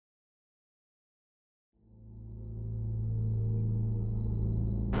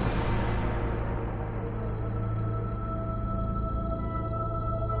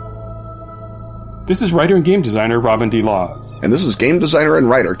This is writer and game designer Robin D. Laws. And this is game designer and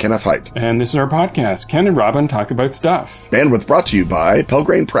writer Kenneth Hite. And this is our podcast, Ken and Robin Talk About Stuff. Bandwidth brought to you by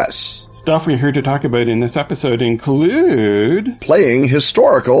Pelgrane Press. Stuff we're here to talk about in this episode include... playing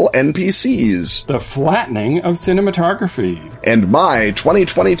historical NPCs. The flattening of cinematography. And my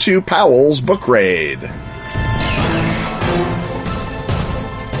 2022 Powell's Book Raid.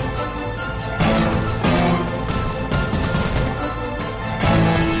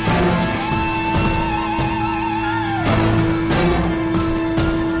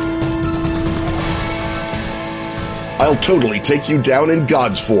 I'll totally take you down in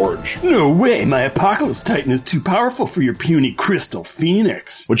God's Forge. No way, my Apocalypse Titan is too powerful for your puny Crystal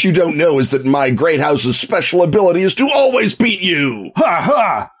Phoenix. What you don't know is that my Great House's special ability is to always beat you. Ha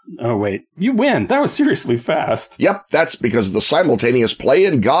ha! Oh wait, you win. That was seriously fast. Yep, that's because of the simultaneous play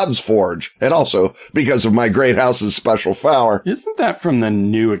in God's Forge, and also because of my Great House's special power. Isn't that from the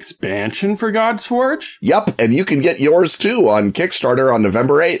new expansion for God's Forge? Yep, and you can get yours too on Kickstarter on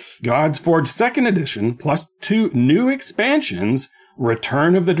November 8th. God's Forge 2nd Edition, plus 2 new expansions,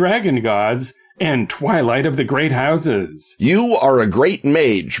 Return of the Dragon Gods, and Twilight of the Great Houses. You are a great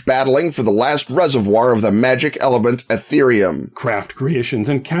mage battling for the last reservoir of the magic element Ethereum. Craft creations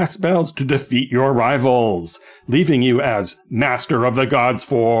and cast spells to defeat your rivals, leaving you as Master of the God's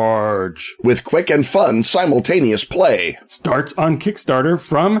Forge. With quick and fun simultaneous play. Starts on Kickstarter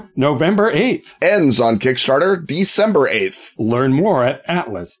from November 8th. Ends on Kickstarter December 8th. Learn more at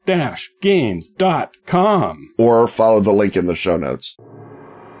atlas-games.com. Or follow the link in the show notes.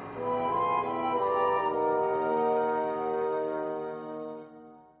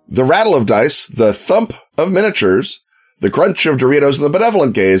 The rattle of dice, the thump of miniatures, the crunch of Doritos, and the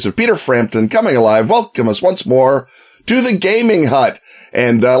benevolent gaze of Peter Frampton coming alive welcome us once more to the Gaming Hut.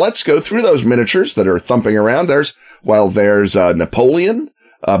 And let's go through those miniatures that are thumping around. There's Napoleon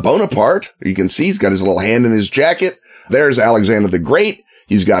Bonaparte. You can see he's got his little hand in his jacket. There's Alexander the Great.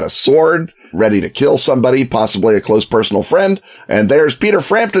 He's got a sword ready to kill somebody, possibly a close personal friend. And there's Peter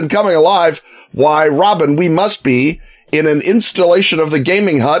Frampton coming alive. Why, Robin, we must be in an installation of the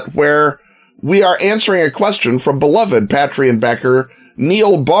Gaming Hut where we are answering a question from beloved Patreon backer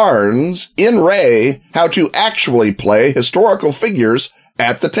Neil Barnes in Ray, how to actually play historical figures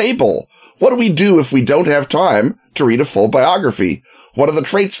at the table. What do we do if we don't have time to read a full biography? What are the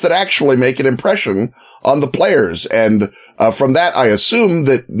traits that actually make an impression on the players? And from that, I assume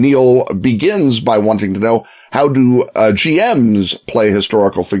that Neil begins by wanting to know, how do GMs play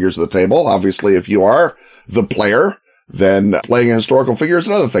historical figures at the table? Obviously, if you are the player, then playing a historical figure is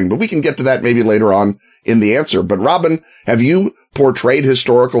another thing. But we can get to that maybe later on in the answer. But Robin, have you portrayed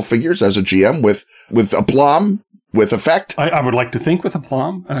historical figures as a GM with aplomb, with effect? I would like to think with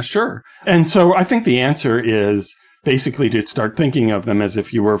aplomb, sure. And so I think the answer is basically to start thinking of them as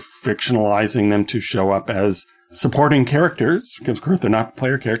if you were fictionalizing them to show up as supporting characters, because of course they're not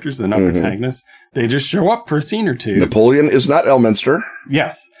player characters, they're not protagonists. They just show up for a scene or two. Napoleon is not Elminster.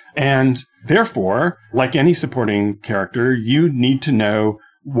 Yes. And therefore, like any supporting character, you need to know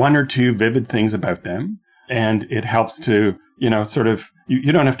one or two vivid things about them. And it helps to, you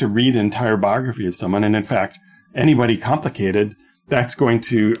don't have to read an entire biography of someone. And in fact, anybody complicated, that's going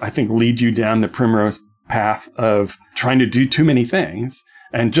to, I think, lead you down the primrose path of trying to do too many things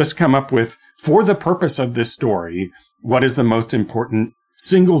and just come up with, for the purpose of this story, what is the most important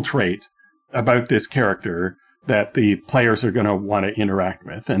single trait about this character that the players are going to want to interact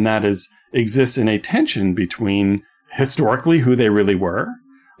with. And that exists in a tension between historically who they really were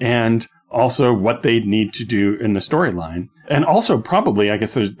and also what they need to do in the storyline. And also probably, I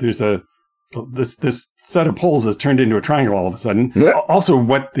guess there's this set of poles has turned into a triangle all of a sudden. Yeah. Also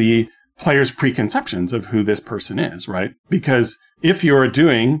what the players' preconceptions of who this person is, right? Because if you're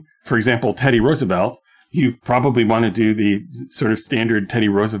doing, for example, Teddy Roosevelt, you probably want to do the sort of standard Teddy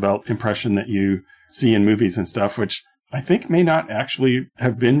Roosevelt impression that you see in movies and stuff, which I think may not actually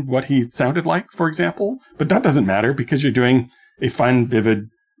have been what he sounded like, for example. But that doesn't matter because you're doing a fun, vivid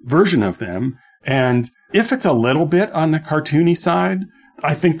version of them. And if it's a little bit on the cartoony side,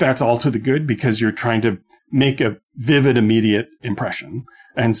 I think that's all to the good because you're trying to make a vivid, immediate impression.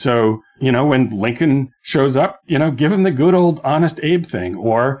 And so, when Lincoln shows up, give him the good old honest Abe thing.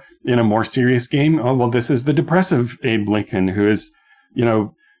 Or in a more serious game, oh, well, this is the depressive Abe Lincoln who is,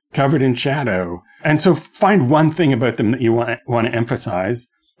 covered in shadow. And so find one thing about them that you want to emphasize.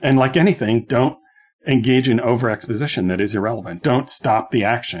 And like anything, don't engage in over-exposition that is irrelevant. Don't stop the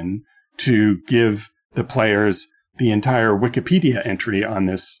action to give the players the entire Wikipedia entry on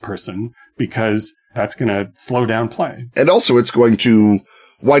this person, because that's going to slow down play. And also it's going to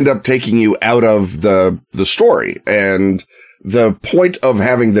wind up taking you out of the story. And the point of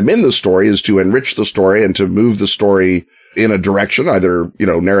having them in the story is to enrich the story and to move the story in a direction, either,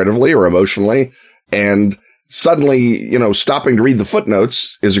 narratively or emotionally. And suddenly, stopping to read the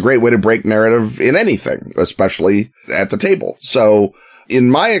footnotes is a great way to break narrative in anything, especially at the table. So in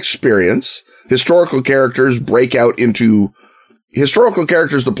my experience, historical characters break out into historical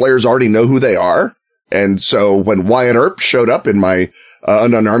characters the players already know who they are. And so when Wyatt Earp showed up in my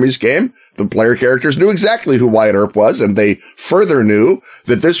Unknown Armies game, the player characters knew exactly who Wyatt Earp was, and they further knew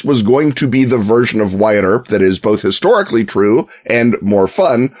that this was going to be the version of Wyatt Earp that is both historically true and more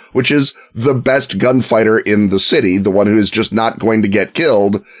fun, which is the best gunfighter in the city, the one who is just not going to get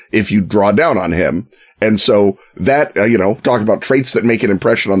killed if you draw down on him. And so that, talk about traits that make an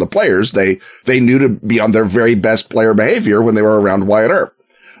impression on the players, they knew to be on their very best player behavior when they were around Wyatt Earp.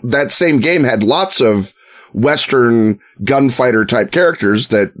 That same game had lots of Western gunfighter type characters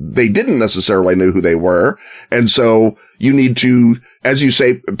that they didn't necessarily know who they were. And so you need to, as you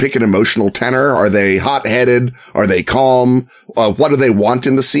say, pick an emotional tenor. Are they hot-headed? Are they calm? What do they want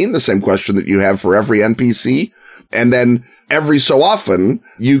in the scene? The same question that you have for every NPC. And then every so often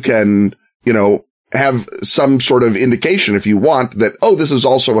you can, have some sort of indication if you want that, oh, this is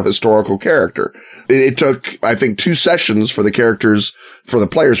also a historical character. It took, I think, 2 sessions for the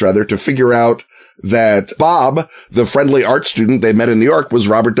players rather, to figure out that Bob, the friendly art student they met in New York, was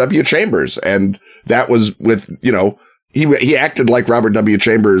Robert W. Chambers. And that was with, he acted like Robert W.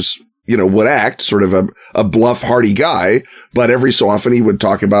 Chambers, would act, sort of a bluff, hearty guy. But every so often he would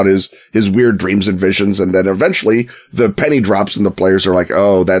talk about his weird dreams and visions. And then eventually the penny drops and the players are like,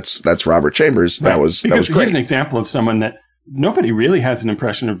 oh, that's Robert Chambers. Right. That was because great. He's an example of someone that nobody really has an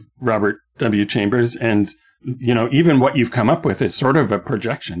impression of Robert W. Chambers. And, even what you've come up with is sort of a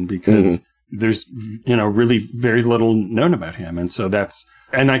projection because there's, really very little known about him. And so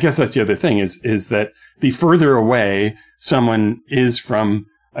and I guess that's the other thing is that the further away someone is from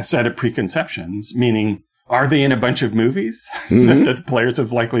a set of preconceptions, meaning, are they in a bunch of movies that the players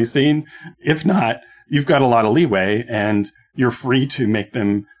have likely seen? If not, you've got a lot of leeway and you're free to make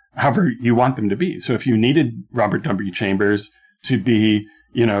them however you want them to be. So if you needed Robert W. Chambers to be,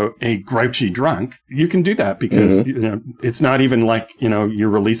 a grouchy drunk, you can do that because, it's not even like, you're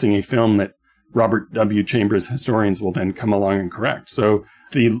releasing a film that Robert W. Chambers historians will then come along and correct. So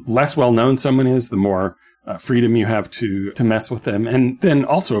the less well-known someone is, the more freedom you have to mess with them. And then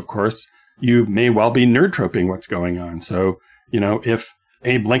also, of course, you may well be nerd troping what's going on. So, if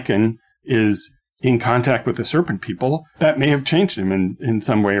Abe Lincoln is in contact with the Serpent People, that may have changed him in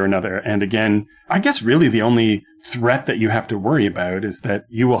some way or another. And again, I guess really the only threat that you have to worry about is that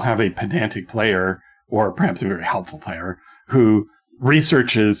you will have a pedantic player, or perhaps a very helpful player, who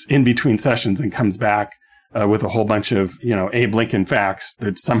researches in between sessions and comes back with a whole bunch of, Abe Lincoln facts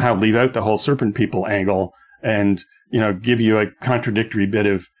that somehow leave out the whole Serpent People angle and, give you a contradictory bit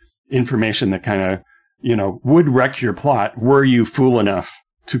of information that kind of, would wreck your plot were you fool enough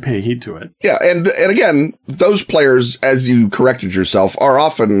to pay heed to it. Yeah. And again, those players, as you corrected yourself, are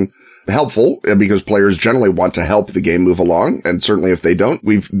often helpful because players generally want to help the game move along. And certainly if they don't,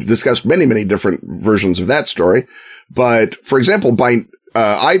 we've discussed many, many different versions of that story. But for example,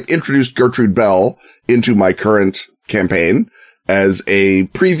 I introduced Gertrude Bell into my current campaign as a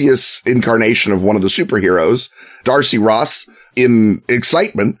previous incarnation of one of the superheroes. Darcy Ross, in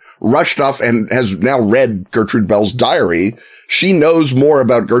excitement, rushed off and has now read Gertrude Bell's diary. She knows more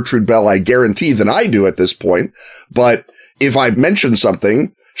about Gertrude Bell, I guarantee, than I do at this point. But if I mention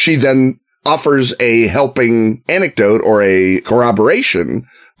something, she then offers a helping anecdote or a corroboration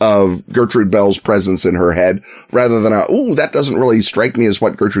of Gertrude Bell's presence in her head, rather than that doesn't really strike me as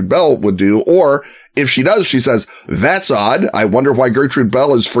what Gertrude Bell would do. Or if she does, she says, that's odd. I wonder why Gertrude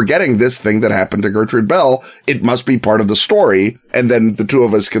Bell is forgetting this thing that happened to Gertrude Bell. It must be part of the story. And then the two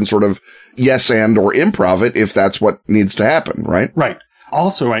of us can sort of yes and or improv it if that's what needs to happen, right? Right.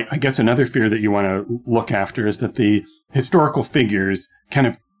 Also, I guess another fear that you want to look after is that the historical figures kind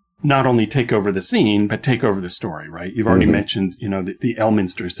of not only take over the scene, but take over the story, right? You've already mentioned, the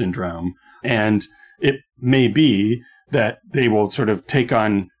Elminster syndrome. And it may be that they will sort of take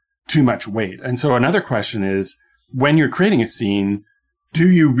on too much weight. And so another question is, when you're creating a scene, do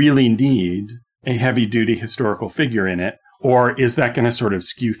you really need a heavy-duty historical figure in it? Or is that going to sort of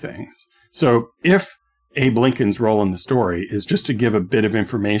skew things? So if Abe Lincoln's role in the story is just to give a bit of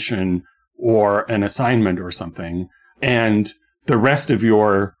information or an assignment or something, and the rest of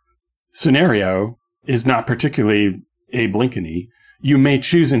your scenario is not particularly Abe Lincoln-y, you may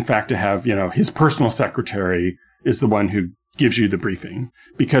choose, in fact, to have, his personal secretary is the one who gives you the briefing,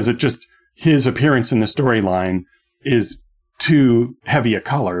 because his appearance in the storyline is too heavy a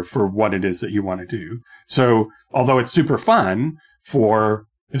color for what it is that you want to do. So although it's super fun for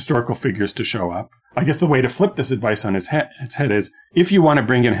historical figures to show up, I guess the way to flip this advice on its head is, if you want to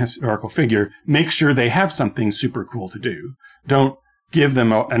bring in a historical figure, make sure they have something super cool to do. Don't give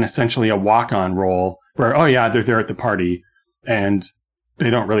them essentially a walk-on role where, oh yeah, they're there at the party and they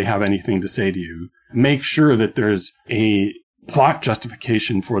don't really have anything to say to you. Make sure that there's a plot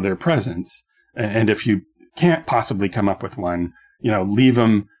justification for their presence. And if you can't possibly come up with one, leave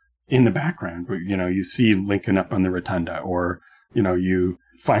them in the background. You see Lincoln up on the rotunda, or, you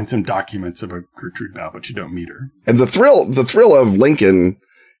find some documents of a Gertrude Bell, but you don't meet her. And the thrill of Lincoln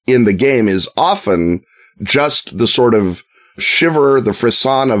in the game is often just the sort of shiver, the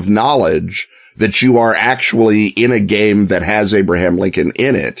frisson of knowledge that you are actually in a game that has Abraham Lincoln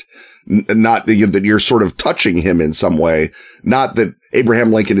in it. Not that you're sort of touching him in some way. Not that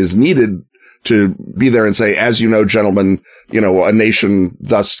Abraham Lincoln is needed to be there and say, as you know, gentlemen, a nation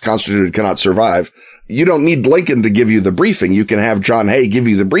thus constituted cannot survive. You don't need Lincoln to give you the briefing. You can have John Hay give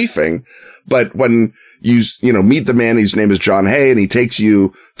you the briefing. But when you meet the man, his name is John Hay, and he takes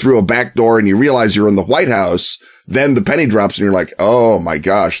you through a back door and you realize you're in the White House, then the penny drops and you're like, oh my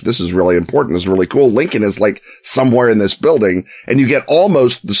gosh, this is really important. This is really cool. Lincoln is like somewhere in this building, and you get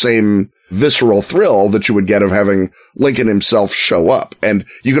almost the same visceral thrill that you would get of having Lincoln himself show up. And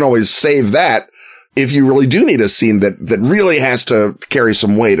you can always save that if you really do need a scene that really has to carry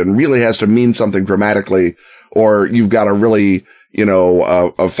some weight and really has to mean something dramatically, or you've got a really,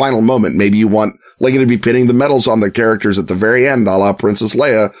 a final moment. Maybe you want Lincoln to be pinning the medals on the characters at the very end, a la Princess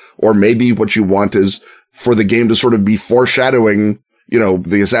Leia, or maybe what you want is for the game to sort of be foreshadowing,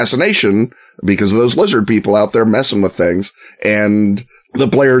 the assassination because of those lizard people out there messing with things. And the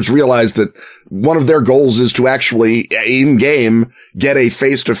players realize that one of their goals is to actually, in game, get a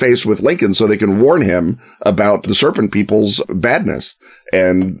face-to-face with Lincoln so they can warn him about the Serpent People's badness.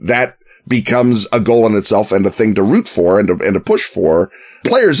 And that becomes a goal in itself and a thing to root for and to push for.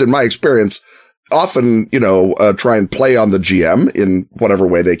 Players, in my experience, often, try and play on the GM in whatever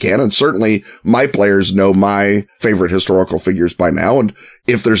way they can. And certainly my players know my favorite historical figures by now. And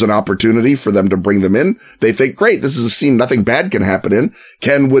if there's an opportunity for them to bring them in, they think, great, this is a scene nothing bad can happen in.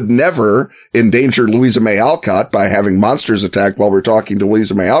 Ken would never endanger Louisa May Alcott by having monsters attack while we're talking to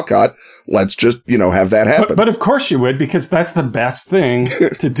Louisa May Alcott. Let's just, have that happen. But of course you would, because that's the best thing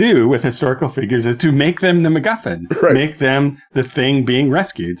to do with historical figures, is to make them the MacGuffin, right. Make them the thing being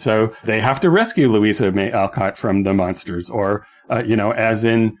rescued. So they have to rescue Louisa May Alcott from the monsters, or, as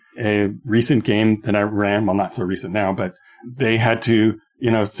in a recent game that I ran, well, not so recent now, but they had to,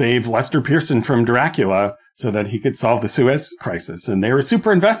 save Lester Pearson from Dracula so that he could solve the Suez Crisis. And they were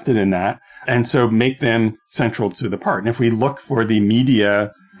super invested in that. And so make them central to the part. And if we look for the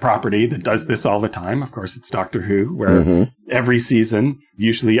media property that does this all the time, of course, it's Doctor Who, where every season,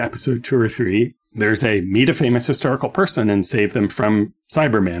 usually episode 2 or 3, there's a meet a famous historical person and save them from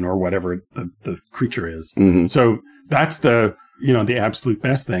Cybermen or whatever the creature is. So that's the absolute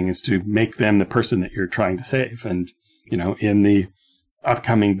best thing, is to make them the person that you're trying to save. And, in the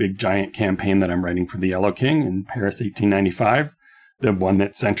upcoming big giant campaign that I'm writing for the Yellow King in Paris 1895, the one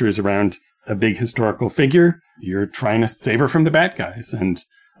that centers around a big historical figure, you're trying to save her from the bad guys. And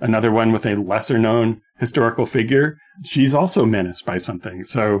another one with a lesser known historical figure, she's also menaced by something.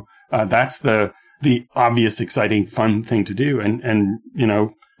 So that's the obvious, exciting, fun thing to do. And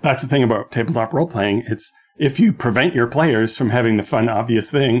that's the thing about tabletop role playing. It's, if you prevent your players from having the fun, obvious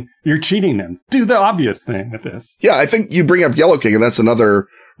thing, you're cheating them. Do the obvious thing with this. Yeah, I think you bring up Yellow King, and that's another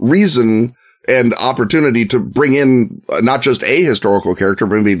reason and opportunity to bring in not just a historical character,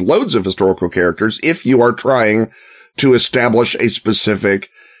 but maybe loads of historical characters if you are trying to establish a specific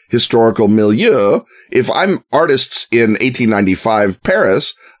historical milieu. If I'm artists in 1895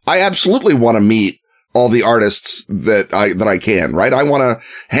 Paris, I absolutely want to meet all the artists that I can, right? I want to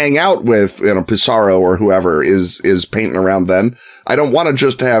hang out with, Pissarro or whoever is painting around then. I don't want to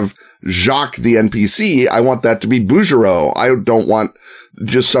just have Jacques the NPC. I want that to be Bouguereau. I don't want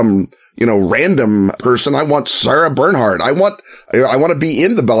just some, random person. I want Sarah Bernhardt. I want to be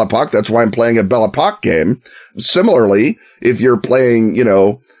in the Belle Epoque. That's why I'm playing a Belle Epoque game. Similarly, if you're playing,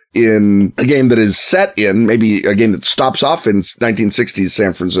 in a game that is set in, maybe a game that stops off in 1960s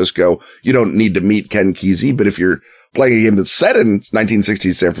San Francisco, you don't need to meet Ken Kesey. But if you're playing a game that's set in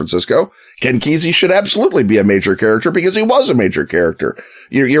 1960s San Francisco, Ken Kesey should absolutely be a major character because he was a major character.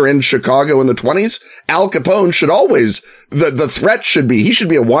 You're in Chicago in the 20s. Al Capone should always, the threat should be, he should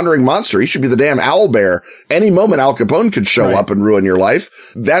be a wandering monster. He should be the damn owlbear. Any moment Al Capone could show up and ruin your life.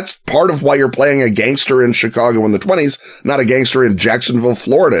 That's part of why you're playing a gangster in Chicago in the 20s, not a gangster in Jacksonville,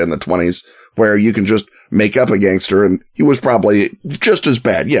 Florida in the 20s, where you can just make up a gangster, and he was probably just as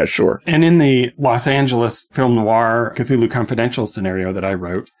bad. Yeah, sure. And in the Los Angeles film noir Cthulhu Confidential scenario that I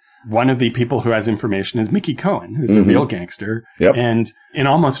wrote, one of the people who has information is Mickey Cohen, who's a real gangster. Yep. And in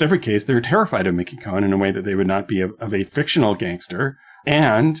almost every case, they're terrified of Mickey Cohen in a way that they would not be of a fictional gangster.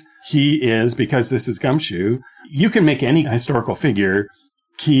 And he is, because this is Gumshoe, you can make any historical figure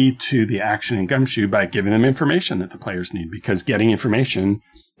key to the action in Gumshoe by giving them information that the players need, because getting information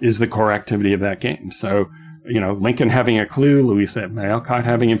is the core activity of that game. So, Lincoln having a clue, Louisa May Alcott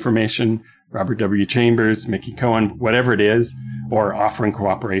having information, Robert W. Chambers, Mickey Cohen, whatever it is, or offering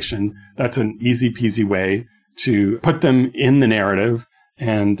cooperation. That's an easy peasy way to put them in the narrative.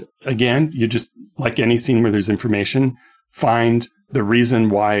 And again, you just, like any scene where there's information, find the reason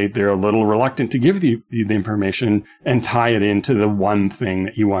why they're a little reluctant to give you the information and tie it into the one thing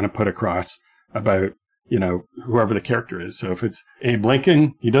that you want to put across about, whoever the character is. So if it's Abe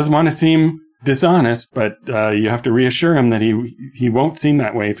Lincoln, he doesn't want to seem dishonest, but you have to reassure him that he won't seem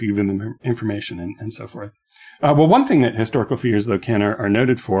that way if you give him information and so forth. Well, one thing that historical figures, though, Ken, are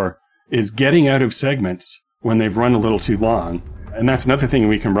noted for is getting out of segments when they've run a little too long. And that's another thing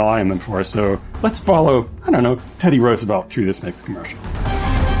we can rely on them for. So let's follow, Teddy Roosevelt through this next commercial.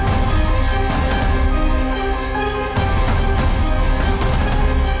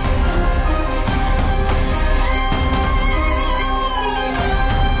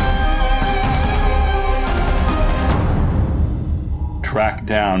 Track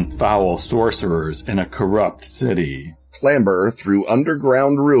down foul sorcerers in a corrupt city. Clamber through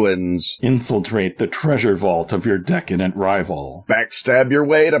underground ruins. Infiltrate the treasure vault of your decadent rival. Backstab your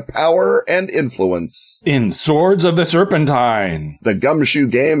way to power and influence. In Swords of the Serpentine. The Gumshoe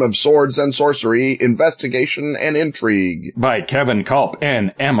game of swords and sorcery, investigation and intrigue. By Kevin Culp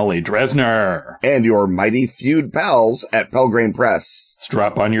and Emily Dresner. And your mighty feud pals at Pelgrane Press.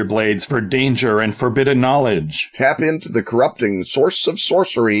 Strap on your blades for danger and forbidden knowledge. Tap into the corrupting source of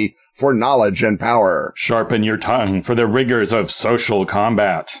sorcery for knowledge and power. Sharpen your tongue for the rigors of social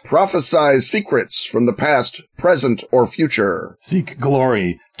combat. Prophesize secrets from the past, present, or future. Seek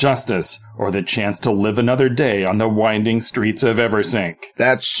glory, justice, or the chance to live another day on the winding streets of Eversink.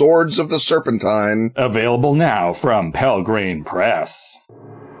 That's Swords of the Serpentine. Available now from Pelgrane Press.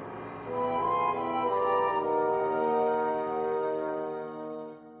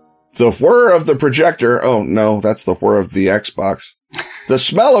 The whir of the projector. Oh, no, that's the whir of the Xbox. The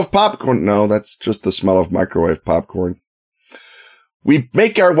smell of popcorn. No, that's just the smell of microwave popcorn. We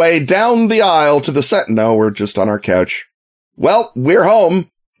make our way down the aisle to the set. No, we're just on our couch. Well, we're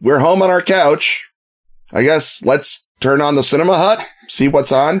home. We're home on our couch. I guess let's turn on the Cinema Hut, see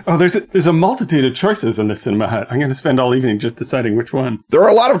what's on. Oh, there's a multitude of choices in the Cinema Hut. I'm going to spend all evening just deciding which one. There are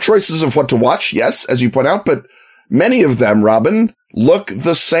a lot of choices of what to watch, yes, as you point out, but many of them, Robin, look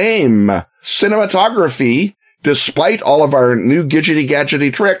the same. Cinematography, despite all of our new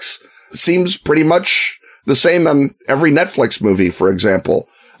gadgety tricks, seems pretty much the same on every Netflix movie, for example.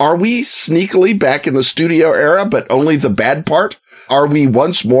 Are we sneakily back in the studio era, but only the bad part? Are we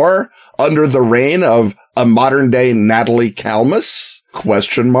once more under the reign of a modern-day Natalie Kalmus?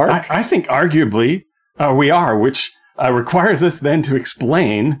 Question mark. I think arguably we are, which requires us then to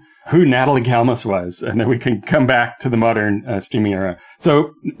explain who Natalie Kalmus was, and then we can come back to the modern streaming era.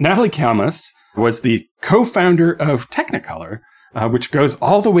 So Natalie Kalmus was the co-founder of Technicolor, which goes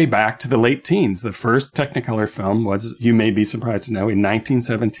all the way back to the late teens. The first Technicolor film was, you may be surprised to know, in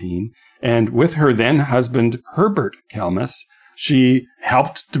 1917. And with her then husband, Herbert Kalmus, she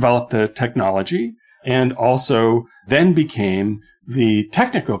helped develop the technology and also then became the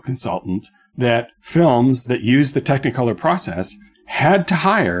technical consultant that films that use the Technicolor process had to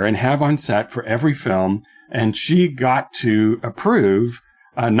hire and have on set for every film. And she got to approve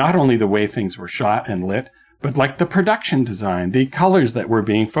not only the way things were shot and lit, but like the production design, the colors that were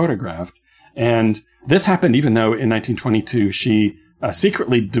being photographed. And this happened even though in 1922 she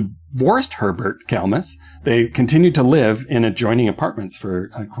secretly divorced Herbert Kalmus. They continued to live in adjoining apartments for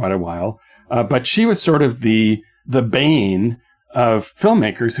quite a while. But she was sort of the bane of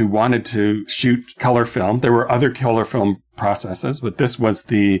filmmakers who wanted to shoot color film. There were other color film processes, but this was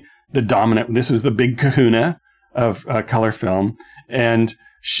the dominant, this was the big kahuna of color film. And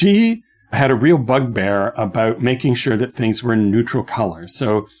she had a real bugbear about making sure that things were in neutral color.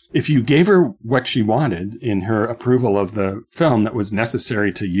 So if you gave her what she wanted in her approval of the film that was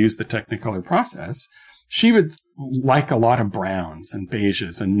necessary to use the Technicolor process, she would like a lot of browns and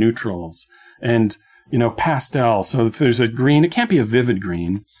beiges and neutrals and, pastel. So if there's a green, it can't be a vivid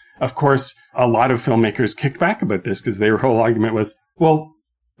green. Of course, a lot of filmmakers kicked back about this because their whole argument was, well,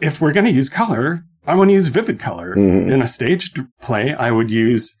 if we're going to use color, I want to use vivid color. Mm-hmm. In a staged play, I would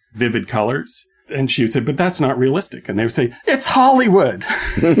use vivid colors. And she would say, but that's not realistic. And they would say, it's Hollywood.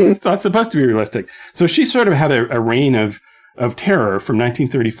 It's not supposed to be realistic. So she sort of had a reign of terror from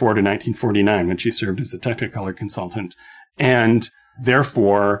 1934 to 1949 when she served as a Technicolor consultant. And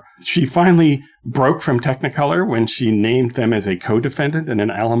therefore, she finally broke from Technicolor when she named them as a co-defendant in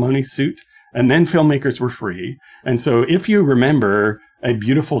an alimony suit. And then filmmakers were free. And so if you remember a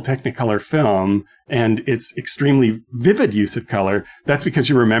beautiful Technicolor film and its extremely vivid use of color, that's because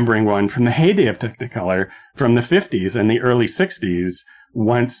you're remembering one from the heyday of Technicolor from the 50s and the early 60s,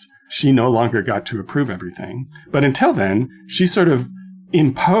 once she no longer got to approve everything. But until then, she sort of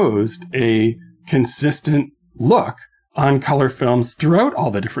imposed a consistent look on color films throughout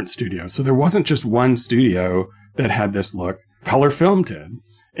all the different studios. So there wasn't just one studio that had this look. Color Film did.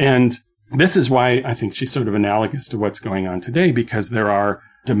 And this is why I think she's sort of analogous to what's going on today, because there are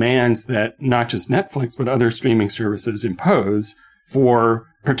demands that not just Netflix, but other streaming services impose for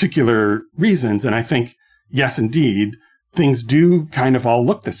particular reasons. And I think, yes, indeed, things do kind of all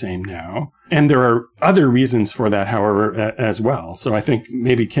look the same now. And there are other reasons for that, however, as well. So I think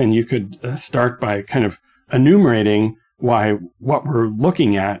maybe, Ken, you could start by kind of enumerating why what we're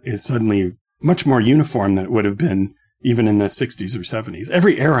looking at is suddenly much more uniform than it would have been even in the 60s or 70s.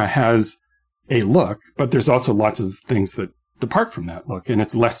 Every era has a look, but there's also lots of things that depart from that look, and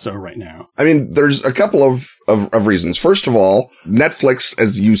it's less so right now. I mean, there's a couple of reasons. First of all, Netflix,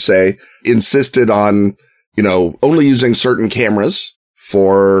 as you say, insisted on, only using certain cameras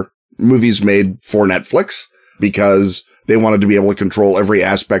for movies made for Netflix because they wanted to be able to control every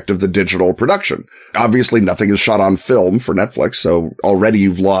aspect of the digital production. Obviously, nothing is shot on film for Netflix, so already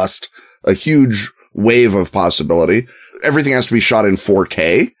you've lost a huge wave of possibility. Everything has to be shot in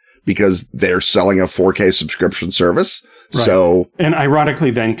 4K because they're selling a 4K subscription service. Right. So, and ironically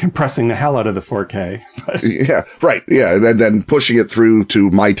then compressing the hell out of the 4K. Yeah, right. Yeah. And then pushing it through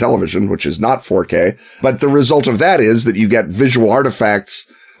to my television, which is not 4K. But the result of that is that you get visual artifacts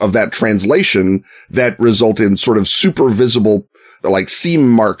of that translation that result in sort of super visible, like seam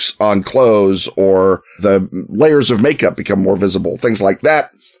marks on clothes, or the layers of makeup become more visible, things like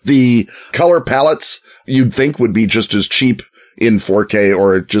that. The color palettes you'd think would be just as cheap in 4K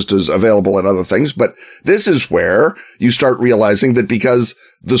or just as available in other things. But this is where you start realizing that because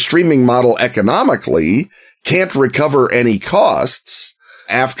the streaming model economically can't recover any costs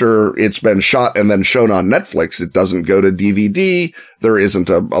after it's been shot and then shown on Netflix, it doesn't go to DVD. There isn't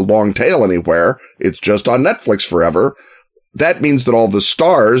a long tail anywhere. It's just on Netflix forever. That means that all the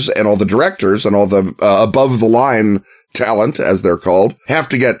stars and all the directors and all the above the line talent, as they're called, have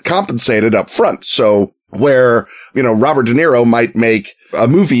to get compensated up front. So where, Robert De Niro might make a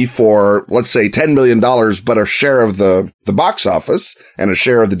movie for, let's say, $10 million, but a share of the box office and a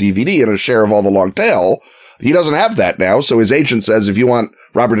share of the DVD and a share of all the long tail, he doesn't have that now. So his agent says, if you want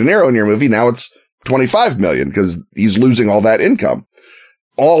Robert De Niro in your movie, now it's $25 million because he's losing all that income.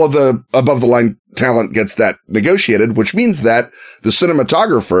 All of the above the line talent gets that negotiated, which means that the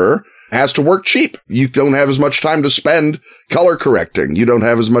cinematographer has to work cheap. You don't have as much time to spend color correcting. You don't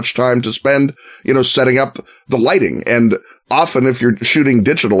have as much time to spend, setting up the lighting. And often if you're shooting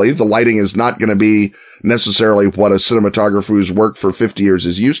digitally, the lighting is not going to be necessarily what a cinematographer who's worked for 50 years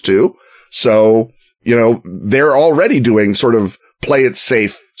is used to. So, they're already doing sort of play it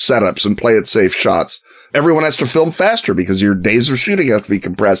safe setups and play it safe shots. Everyone has to film faster because your days of shooting have to be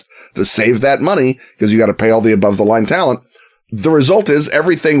compressed to save that money because you got to pay all the above the line talent. The result is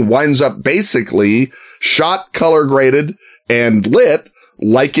everything winds up basically shot, color graded, and lit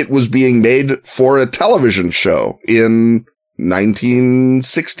like it was being made for a television show in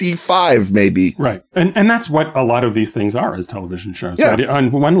 1965, maybe. Right. And that's what a lot of these things are, as television shows. Yeah. Right?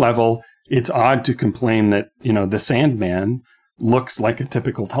 On one level, it's odd to complain that, The Sandman looks like a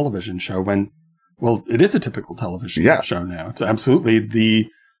typical television show when, well, it is a typical television show now. It's absolutely the,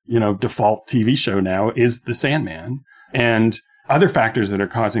 default TV show now is The Sandman. And other factors that are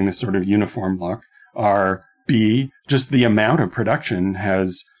causing this sort of uniform look are B, just the amount of production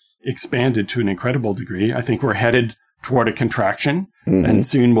has expanded to an incredible degree. I think we're headed toward a contraction, and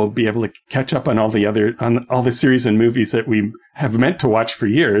soon we'll be able to catch up on all the series and movies that we have meant to watch for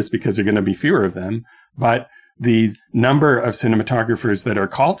years because there are going to be fewer of them. But the number of cinematographers that are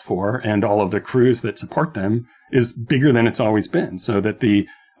called for and all of the crews that support them is bigger than it's always been. So that the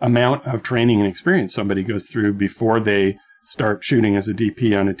amount of training and experience somebody goes through before they start shooting as a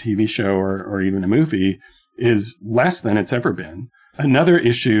DP on a TV show or even a movie is less than it's ever been. Another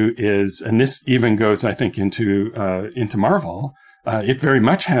issue is, and this even goes, I think, into Marvel, it very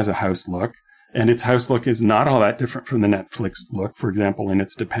much has a house look, and its house look is not all that different from the Netflix look, for example, in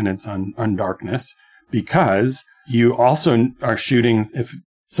its dependence on darkness, because you also are shooting, if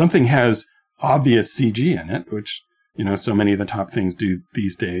something has obvious CG in it, which, so many of the top things do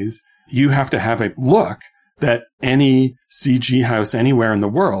these days, you have to have a look that any CG house anywhere in the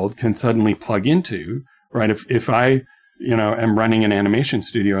world can suddenly plug into, right? If I, am running an animation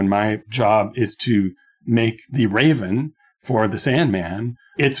studio and my job is to make the Raven for the Sandman,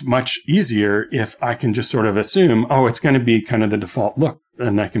 it's much easier if I can just sort of assume, it's going to be kind of the default look,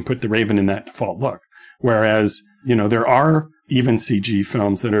 and I can put the Raven in that default look. Whereas, there are even CG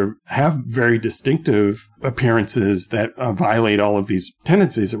films that have very distinctive appearances that violate all of these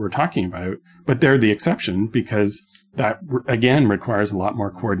tendencies that we're talking about, but they're the exception because that, again, requires a lot more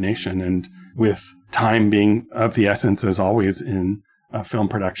coordination. And with time being of the essence, as always in film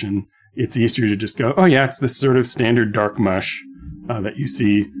production, it's easier to just go, it's this sort of standard dark mush that you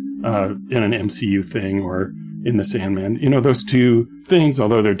see in an MCU thing or in the Sandman. Those two things,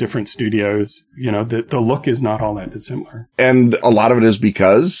 although they're different studios, the look is not all that dissimilar. And a lot of it is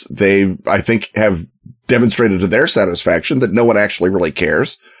because they, I think, have demonstrated to their satisfaction that no one actually really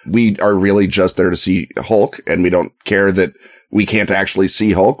cares. We are really just there to see Hulk, and we don't care that we can't actually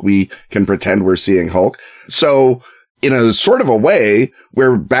see Hulk. We can pretend we're seeing Hulk. So in a sort of a way,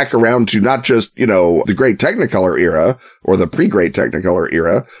 we're back around to not just, the great Technicolor era or the pre-great Technicolor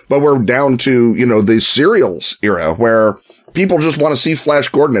era, but we're down to, the serials era where people just want to see Flash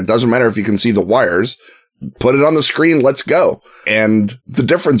Gordon. It doesn't matter if you can see the wires. Put it on the screen. Let's go. And the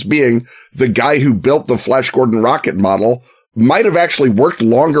difference being the guy who built the Flash Gordon rocket model might have actually worked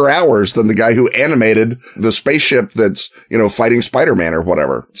longer hours than the guy who animated the spaceship that's, fighting Spider-Man or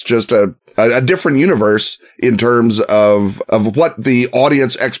whatever. It's just a different universe in terms of what the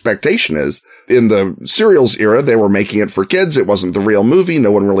audience expectation is. In the serials era, they were making it for kids. It wasn't the real movie.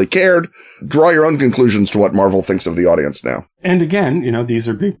 No one really cared. Draw your own conclusions to what Marvel thinks of the audience now. And again, these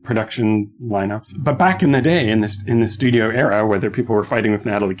are big production lineups. But back in the day, in the studio era, whether people were fighting with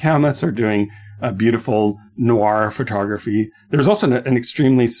Natalie Kalmus or doing beautiful noir photography, there was also an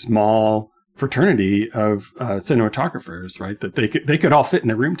extremely small fraternity of cinematographers, right? That they could all fit in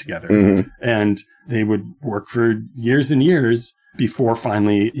a room together, mm-hmm. and they would work for years and years before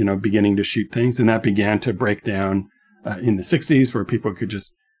finally, beginning to shoot things. And that began to break down in the 60s, where people could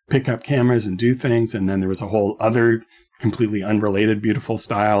just pick up cameras and do things. And then there was a whole other completely unrelated, beautiful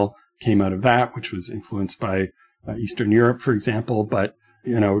style came out of that, which was influenced by Eastern Europe, for example. But,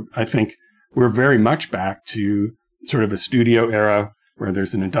 I think we're very much back to sort of a studio era where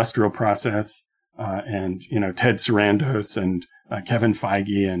there's an industrial process, and, Ted Sarandos and Kevin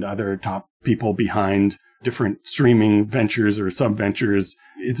Feige and other top people behind different streaming ventures or sub-ventures.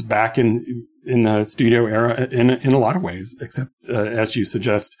 It's back in the studio era in a lot of ways, except, as you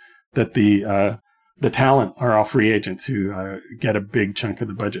suggest, that the talent are all free agents who get a big chunk of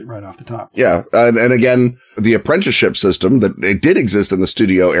the budget right off the top. Yeah. And again, the apprenticeship system that it did exist in the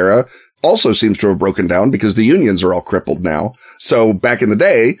studio era also seems to have broken down because the unions are all crippled now. So back in the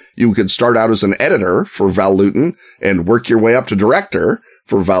day, you could start out as an editor for Val Lewton and work your way up to director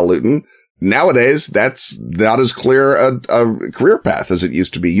for Val Lewton. Nowadays, that's not as clear a career path as it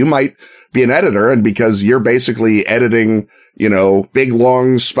used to be. You might be an editor, and because you're basically editing, big,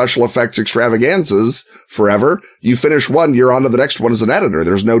 long special effects extravaganzas forever, you finish one, you're on to the next one as an editor.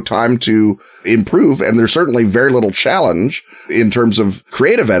 There's no time to improve, and there's certainly very little challenge in terms of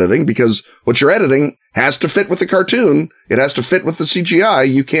creative editing, because what you're editing has to fit with the cartoon. It has to fit with the CGI.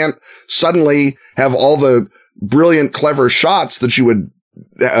 You can't suddenly have all the brilliant, clever shots that you would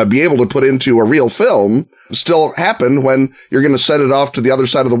be able to put into a real film still happen when you're going to send it off to the other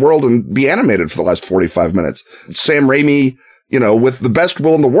side of the world and be animated for the last 45 minutes. Sam Raimi, with the best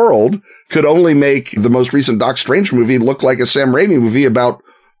will in the world, could only make the most recent Doc Strange movie look like a Sam Raimi movie about,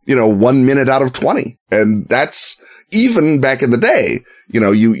 1 minute out of 20. And that's even back in the day,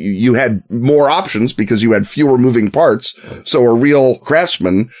 you had more options because you had fewer moving parts. So a real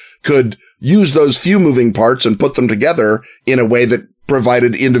craftsman could use those few moving parts and put them together in a way that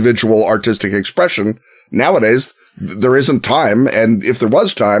provided individual artistic expression. Nowadays, there isn't time, and if there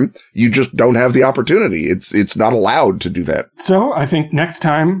was time, you just don't have the opportunity. It's not allowed to do that. So I think next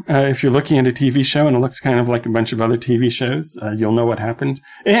time, if you're looking at a TV show and it looks kind of like a bunch of other TV shows, you'll know what happened.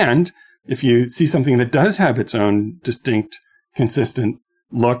 And if you see something that does have its own distinct, consistent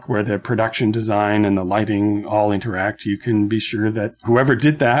look, where the production design and the lighting all interact, you can be sure that whoever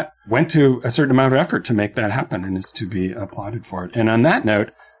did that went to a certain amount of effort to make that happen and is to be applauded for it. And on that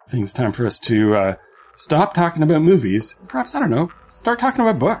note, I think it's time for us to stop talking about movies. Perhaps, start talking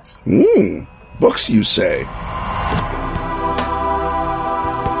about books. Books, you say?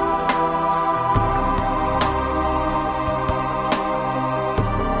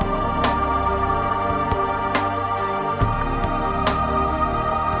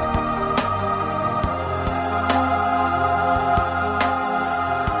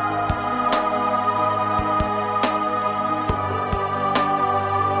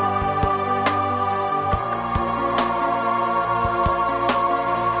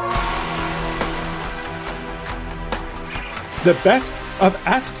 The Best of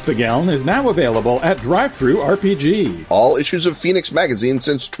Askfageln is now available at Drive-Thru RPG. All issues of Phoenix Magazine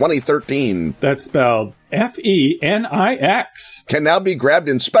since 2013. That's spelled F-E-N-I-X. Can now be grabbed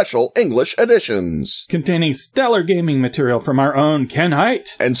in special English editions. Containing stellar gaming material from our own Ken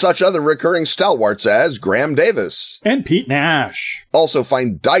Hite. And such other recurring stalwarts as Graham Davis. And Pete Nash. Also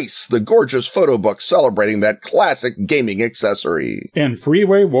find Dice, the gorgeous photo book celebrating that classic gaming accessory. And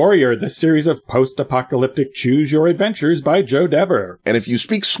Freeway Warrior, the series of post-apocalyptic choose-your-adventures by Joe Dever. And if you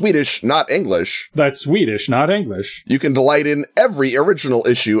speak Swedish, not English... That's Swedish, not English. You can delight in every original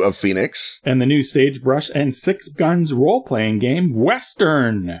issue of Phoenix. And the new Sagebrush and Six Guns role-playing game,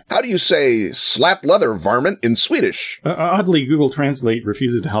 Western. How do you say slap leather varmint in Swedish? Oddly, Google Translate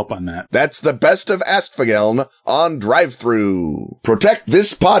refuses to help on that. That's the Best of Askfageln on Drive-Thru. Protect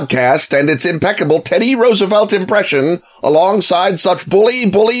this podcast and its impeccable Teddy Roosevelt impression alongside such bully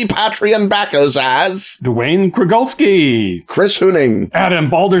Patreon backers as Dwayne Krogulski, Chris Hooning, Adam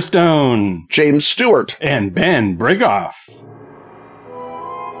Balderstone, James Stewart, and Ben Brigoff.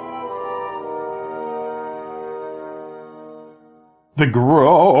 The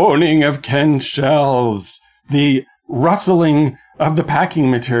groaning of Ken's shelves, the rustling of the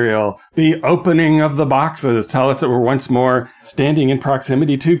packing material, the opening of the boxes tell us that we're once more standing in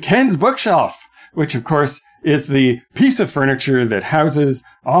proximity to Ken's bookshelf, which of course is the piece of furniture that houses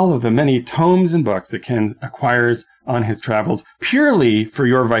all of the many tomes and books that Ken acquires on his travels purely for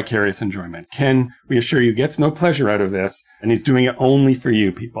your vicarious enjoyment. Ken, we assure you, gets no pleasure out of this, and he's doing it only for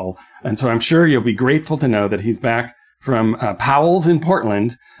you people. And so I'm sure you'll be grateful to know that he's back from Powell's in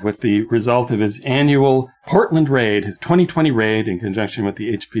Portland with the result of his annual Portland raid, his 2020 raid in conjunction with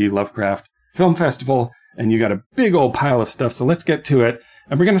the H.P. Lovecraft Film Festival. And you got a big old pile of stuff. So let's get to it.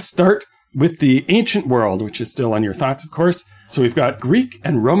 And we're going to start with the ancient world, which is still on your thoughts, of course. So we've got Greek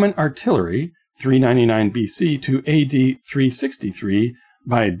and Roman artillery, 399 BC to AD 363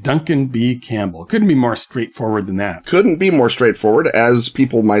 by Duncan B. Campbell. Couldn't be more straightforward than that. Couldn't be more straightforward. As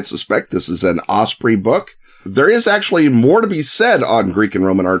people might suspect, this is an Osprey book. There is actually more to be said on Greek and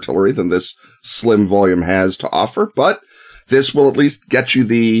Roman artillery than this slim volume has to offer, but this will at least get you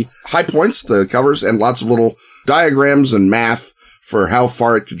the high points, the covers, and lots of little diagrams and math for how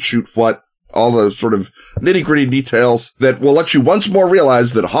far it could shoot what, all the sort of nitty-gritty details that will let you once more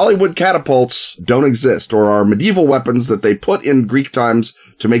realize that Hollywood catapults don't exist, or are medieval weapons that they put in Greek times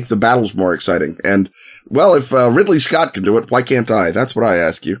to make the battles more exciting. And well, if Ridley Scott can do it, why can't I? That's what I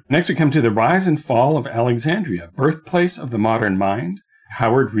ask you. Next, we come to the rise and fall of Alexandria, birthplace of the modern mind,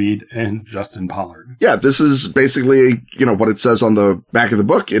 Howard Reed and Justin Pollard. Yeah, this is basically, what it says on the back of the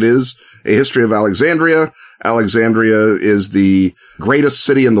book. It is a history of Alexandria. Alexandria is the greatest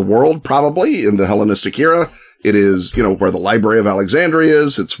city in the world, probably, in the Hellenistic era. It is, where the Library of Alexandria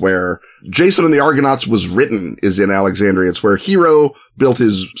is. It's where Jason and the Argonauts was written, is in Alexandria. It's where Hero built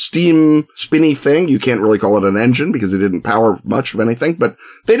his steam spinny thing. You can't really call it an engine because it didn't power much of anything, but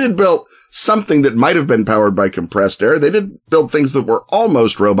they did build something that might have been powered by compressed air. They did build things that were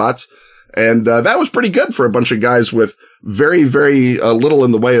almost robots. And that was pretty good for a bunch of guys with very, very little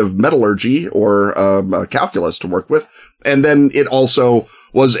in the way of metallurgy or calculus to work with. And then it also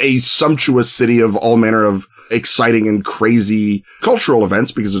was a sumptuous city of all manner of exciting and crazy cultural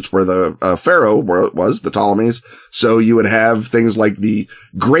events because it's where the pharaoh was, the Ptolemies. So you would have things like the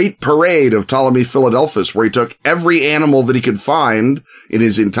Great Parade of Ptolemy Philadelphus, where he took every animal that he could find in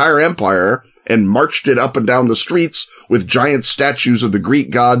his entire empire and marched it up and down the streets with giant statues of the Greek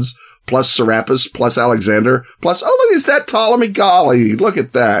gods, plus Serapis, plus Alexander, plus, oh, look, is that Ptolemy? Golly, look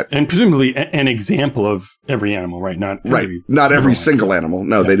at that. And presumably an example of every animal, right? Not every single animal.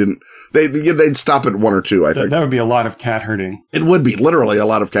 No, yeah. They didn't. They'd stop at one or two, I think. That would be a lot of cat herding. It would be literally a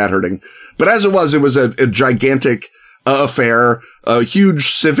lot of cat herding. But as it was a gigantic affair, a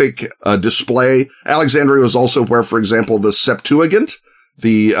huge civic display. Alexandria was also where, for example, the Septuagint,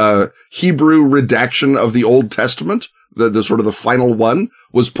 the Hebrew redaction of the Old Testament, the sort of the final one,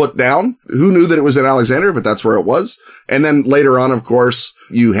 was put down. Who knew that it was in Alexandria, but that's where it was. And then later on, of course,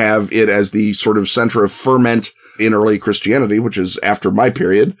 you have it as the sort of center of ferment in early Christianity, which is after my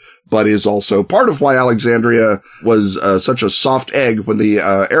period, but is also part of why Alexandria was such a soft egg when the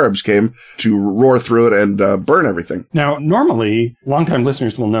Arabs came to roar through it and burn everything. Now, normally, longtime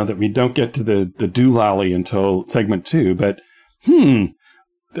listeners will know that we don't get to the doolally until segment 2, but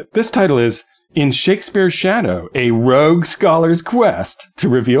this title is In Shakespeare's Shadow, a rogue scholar's quest to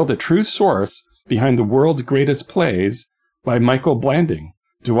reveal the true source behind the world's greatest plays by Michael Blanding.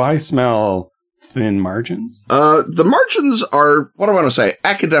 Do I smell thin margins? The margins are, what do I want to say,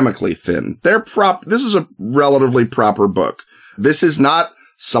 academically thin. This is a relatively proper book. This is not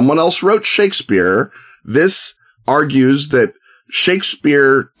someone else wrote Shakespeare. This argues that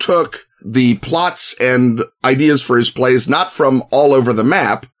Shakespeare took the plots and ideas for his plays not from all over the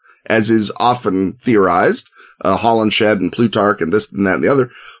map, as is often theorized, Holinshed and Plutarch and this and that and the other,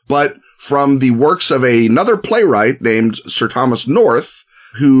 but from the works of another playwright named Sir Thomas North,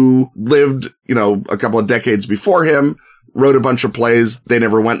 who lived, a couple of decades before him, wrote a bunch of plays. They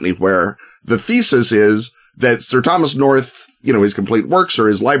never went anywhere. The thesis is that Sir Thomas North, his complete works or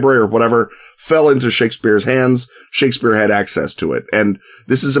his library or whatever fell into Shakespeare's hands. Shakespeare had access to it. And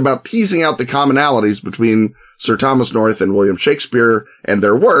this is about teasing out the commonalities between Sir Thomas North and William Shakespeare and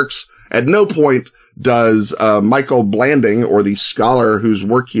their works. At no point does Michael Blanding, or the scholar whose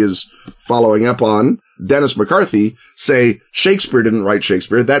work he is following up on, Dennis McCarthy, say Shakespeare didn't write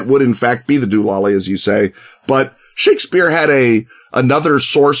Shakespeare. That would in fact be the Doolally, as you say. But Shakespeare had another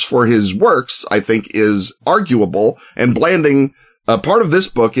source for his works, I think, is arguable. And Blanding, part of this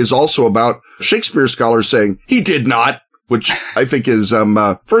book is also about Shakespeare scholars saying he did not, which I think is,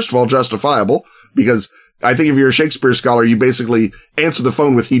 first of all, justifiable, because I think if you're a Shakespeare scholar, you basically answer the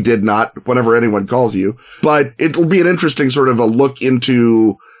phone with he did not whenever anyone calls you. But it'll be an interesting sort of a look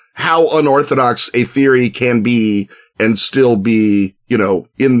into how unorthodox a theory can be and still be,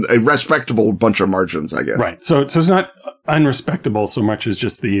 in a respectable bunch of margins, I guess. Right. So it's not unrespectable so much as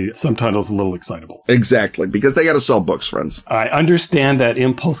just the subtitle's a little excitable. Exactly, because they got to sell books, friends. I understand that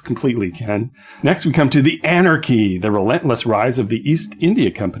impulse completely, Ken. Next, we come to The Anarchy, The Relentless Rise of the East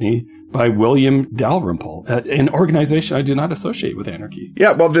India Company by William Dalrymple, an organization I do not associate with anarchy.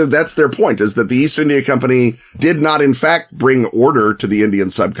 Yeah, well, that's their point, is that the East India Company did not, in fact, bring order to the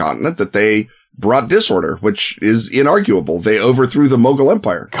Indian subcontinent, that they brought disorder, which is inarguable. They overthrew the Mughal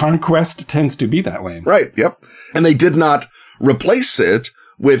Empire. Conquest tends to be that way. Right, yep. And they did not replace it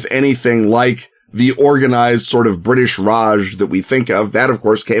with anything like the organized sort of British Raj that we think of. That, of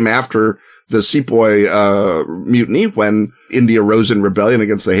course, came after the Sepoy mutiny, when India rose in rebellion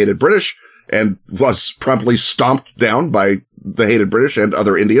against the hated British and was promptly stomped down by the hated British and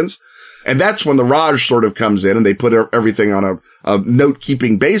other Indians. And that's when the Raj sort of comes in and they put everything on a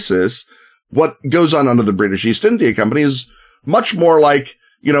note-keeping basis. What goes on under the British East India Company is much more like,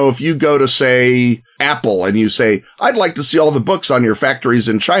 if you go to, say, Apple and you say, I'd like to see all the books on your factories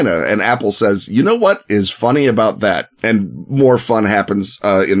in China. And Apple says, you know what is funny about that? And more fun happens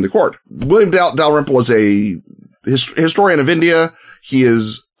in the court. William Dalrymple is a historian of India. He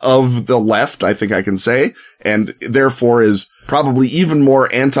is of the left, I think I can say, and therefore is probably even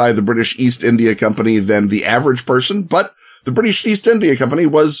more anti the British East India Company than the average person. But the British East India Company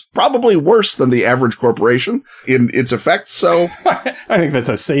was probably worse than the average corporation in its effects. So I think that's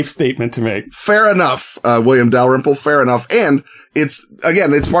a safe statement to make. Fair enough, William Dalrymple, fair enough. And it's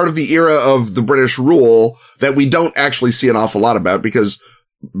part of the era of the British rule that we don't actually see an awful lot about, because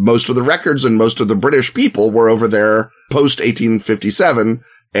most of the records and most of the British people were over there post 1857.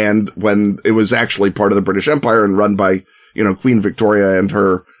 And when it was actually part of the British Empire and run by, Queen Victoria and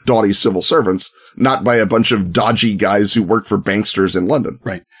her doughty civil servants, not by a bunch of dodgy guys who work for banksters in London.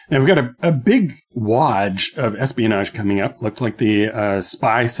 Right. Now, we've got a big wad of espionage coming up. Looked like the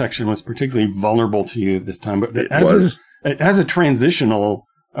spy section was particularly vulnerable to you this time. But as a transitional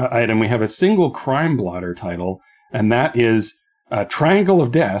item, we have a single crime blotter title, and that is Triangle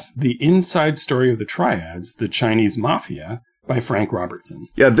of Death, The Inside Story of the Triads, the Chinese Mafia, by Frank Robertson.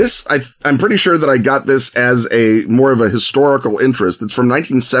 Yeah, I'm pretty sure that I got this as more of a historical interest. It's from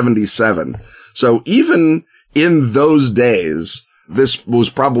 1977. So even in those days, this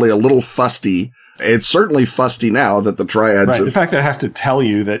was probably a little fusty. It's certainly fusty now that the Triads... Right, the fact that it has to tell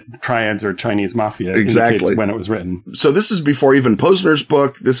you that the Triads are Chinese Mafia indicates when it was written. So this is before even Posner's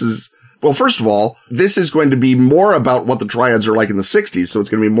book. Well, first of all, this is going to be more about what the Triads are like in the 60s, so it's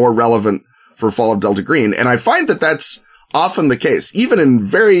going to be more relevant for Fall of Delta Green. And I find that that's often the case. Even in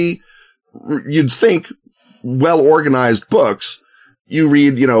you'd think, well-organized books, you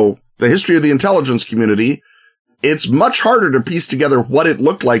read, the history of the intelligence community, it's much harder to piece together what it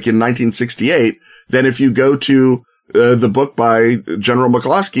looked like in 1968 than if you go to the book by General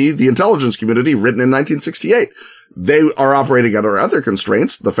McCloskey, The Intelligence Community, written in 1968. They are operating under other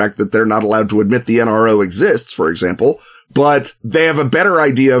constraints, the fact that they're not allowed to admit the NRO exists, for example, but they have a better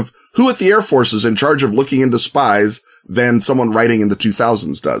idea of who at the Air Force is in charge of looking into spies than someone writing in the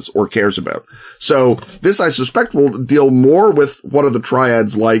 2000s does or cares about. So this, I suspect, will deal more with what are the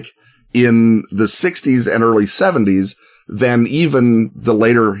Triads like in the 60s and early 70s than even the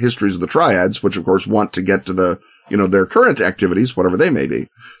later histories of the Triads, which of course want to get to the, their current activities, whatever they may be.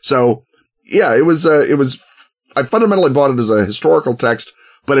 So yeah, I fundamentally bought it as a historical text,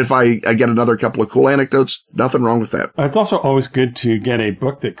 but if I get another couple of cool anecdotes, nothing wrong with that. It's also always good to get a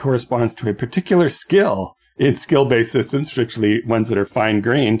book that corresponds to a particular skill in skill-based systems, particularly ones that are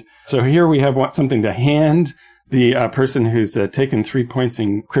fine-grained. So here we have something to hand the person who's taken 3 points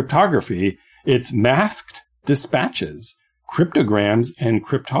in cryptography. It's Masked Dispatches, Cryptograms and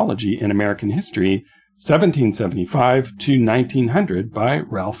Cryptology in American History, 1775 to 1900 by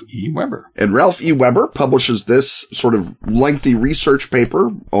Ralph E. Weber. And Ralph E. Weber publishes this sort of lengthy research paper,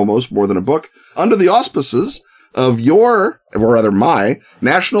 almost more than a book, under the auspices of your, or rather my,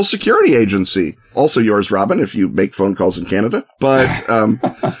 National Security Agency. Also yours, Robin, if you make phone calls in Canada. But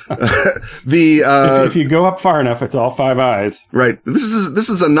if you go up far enough, it's all Five Eyes. Right. This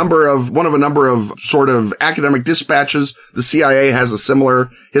is one of a number of sort of academic dispatches. The CIA has a similar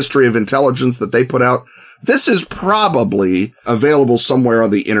history of intelligence that they put out. This is probably available somewhere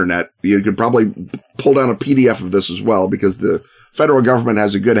on the internet. You could probably pull down a PDF of this as well, because the federal government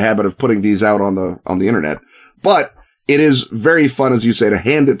has a good habit of putting these out on the internet. But it is very fun, as you say, to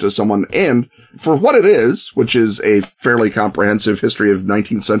hand it to someone. And for what it is, which is a fairly comprehensive history of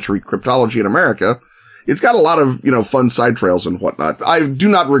 19th century cryptology in America, it's got a lot of, fun side trails and whatnot. I do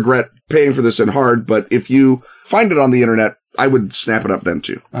not regret paying for this in hard, but if you find it on the internet, I would snap it up then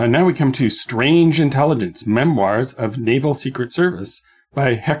too. Now we come to Strange Intelligence, Memoirs of Naval Secret Service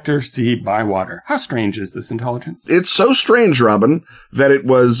by Hector C. Bywater. How strange is this intelligence? It's so strange, Robin, that it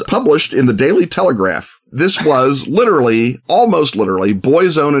was published in the Daily Telegraph. This was almost literally,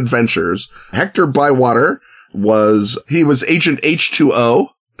 boys' own adventures. Hector Bywater was Agent H2O,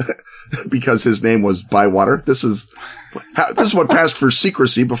 because his name was Bywater. This is what passed for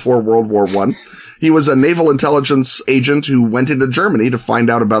secrecy before World War I. He was a naval intelligence agent who went into Germany to find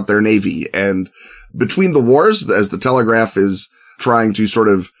out about their navy. And between the wars, as the Telegraph is trying to sort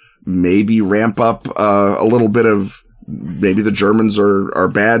of maybe ramp up a little bit of maybe the Germans are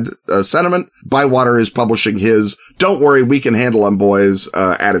bad sentiment, Bywater is publishing his "Don't worry, we can handle them, boys"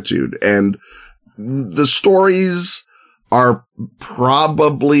 attitude. And the stories are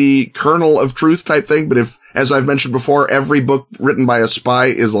probably kernel of truth type thing, but if, as I've mentioned before, every book written by a spy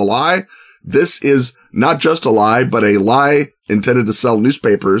is a lie, this is not just a lie, but a lie intended to sell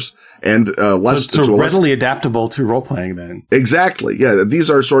newspapers and readily adaptable to role-playing then. Exactly. Yeah,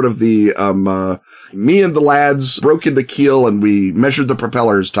 these are sort of the me and the lads broke into Kiel and we measured the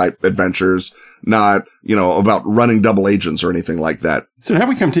propellers type adventures, not, about running double agents or anything like that. So now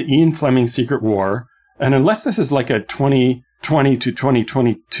we come to Ian Fleming's Secret War, and unless this is like a 2020 to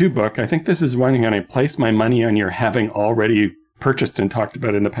 2022 book, I think this is one I'm going to place my money on your having already purchased and talked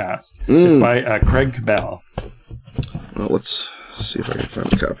about in the past. It's by Craig Cabell. Well, let's see if I can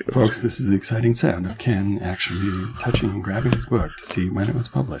find a copy of it. Folks, this is the exciting sound of Ken actually touching and grabbing his book to see when it was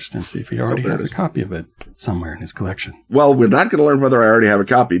published and see if he already has a copy of it somewhere in his collection. Well, we're not going to learn whether I already have a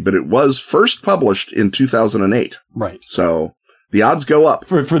copy, but it was first published in 2008. Right. So the odds go up.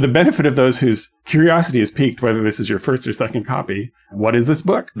 For the benefit of those whose curiosity is piqued, whether this is your first or second copy, what is this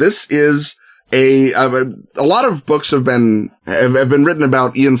book? This is a lot of books have been written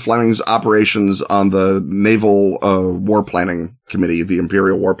about Ian Fleming's operations on the Naval War Planning Committee, the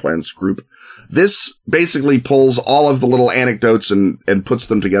Imperial War Plans Group. This basically pulls all of the little anecdotes and puts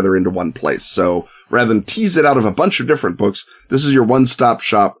them together into one place. So rather than tease it out of a bunch of different books, this is your one-stop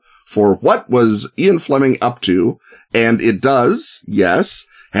shop for what was Ian Fleming up to. And it does, yes,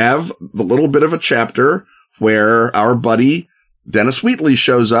 have the little bit of a chapter where our buddy Dennis Wheatley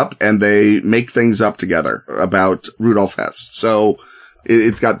shows up and they make things up together about Rudolf Hess. So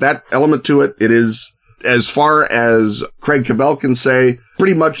it's got that element to it. It is, as far as Craig Cabell can say,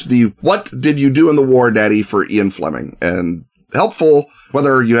 pretty much the "what did you do in the war, Daddy" for Ian Fleming, and helpful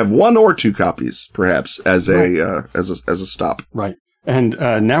whether you have one or two copies, perhaps as a stop. Right. And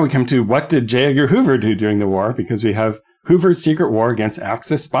now we come to what did J. Edgar Hoover do during the war? Because we have Hoover's Secret War Against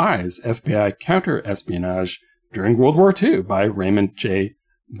Axis Spies, FBI Counter-Espionage during World War II by Raymond J.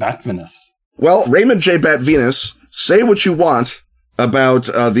 Batvinus. Well, Raymond J. Batvinus, say what you want about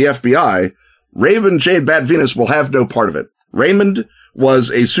the FBI, Raymond J. Batvinus will have no part of it. Raymond was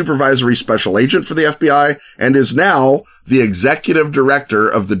a supervisory special agent for the FBI and is now the executive director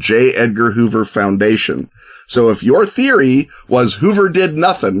of the J. Edgar Hoover Foundation. So if your theory was Hoover did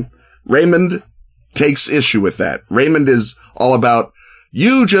nothing, Raymond takes issue with that. Raymond is all about,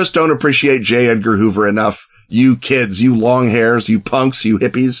 you just don't appreciate J. Edgar Hoover enough. You kids, you long hairs, you punks, you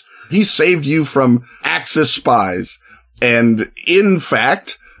hippies. He saved you from Axis spies. And in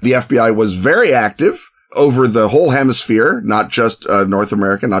fact, the FBI was very active over the whole hemisphere, not just North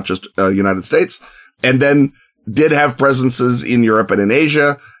America, not just United States, and then did have presences in Europe and in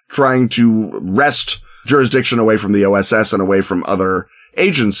Asia, trying to wrest jurisdiction away from the OSS and away from other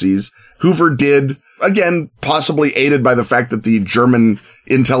agencies. Hoover did, again, possibly aided by the fact that the German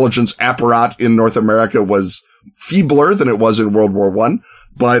intelligence apparat in North America was feebler than it was in World War I,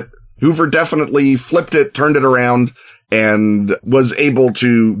 but Hoover definitely flipped it, turned it around, and was able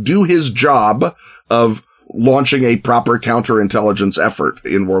to do his job of launching a proper counterintelligence effort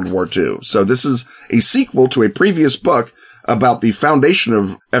in World War II. So this is a sequel to a previous book about the foundation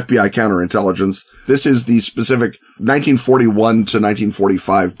of FBI counterintelligence. This is the specific 1941 to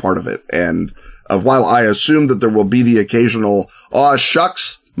 1945 part of it. And while I assume that there will be the occasional aw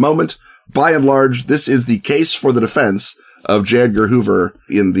shucks moment, by and large, this is the case for the defense of J. Edgar Hoover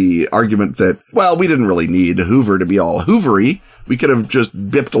in the argument that, well, we didn't really need Hoover to be all Hoovery. We could have just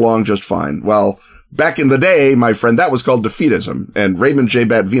bipped along just fine. Well, back in the day, my friend, that was called defeatism, and Raymond J.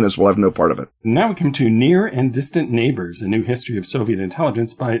 Bat Venus will have no part of it. Now we come to Near and Distant Neighbors, A New History of Soviet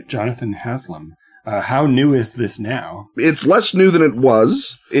Intelligence by Jonathan Haslam. How new is this now? It's less new than it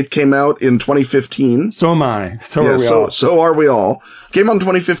was. It came out in 2015. So am I. So are we all. So are we all. Came out in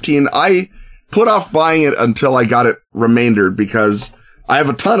 2015. I put off buying it until I got it remaindered because I have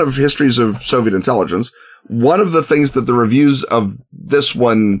a ton of histories of Soviet intelligence. One of the things that the reviews of this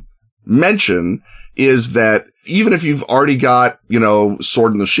one mention is that even if you've already got,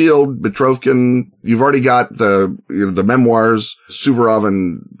 Sword and the Shield, Petrovkin, you've already got the memoirs, Suvorov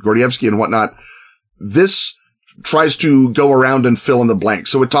and Gordievsky and whatnot, this tries to go around and fill in the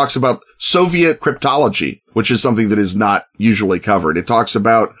blanks. So it talks about Soviet cryptology, which is something that is not usually covered. It talks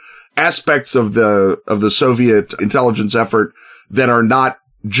about aspects of the Soviet intelligence effort that are not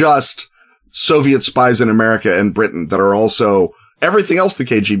just Soviet spies in America and Britain, that are also everything else the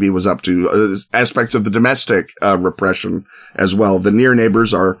KGB was up to, aspects of the domestic repression as well. The near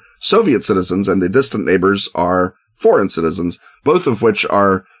neighbors are Soviet citizens and the distant neighbors are foreign citizens, both of which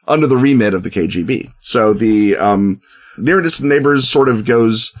are under the remit of the KGB. So the near and distant neighbors sort of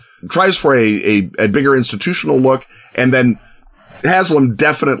tries for a bigger institutional look, and then Haslam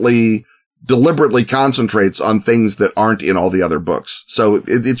definitely deliberately concentrates on things that aren't in all the other books. So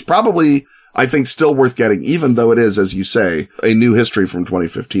it's probably, I think, still worth getting, even though it is, as you say, a new history from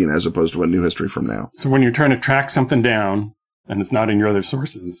 2015 as opposed to a new history from now. So when you're trying to track something down and it's not in your other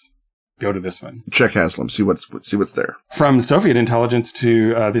sources, go to this one. Check Haslam. See what's there. From Soviet intelligence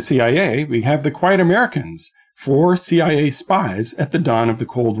to the CIA, we have The Quiet Americans, 4 CIA spies at the dawn of the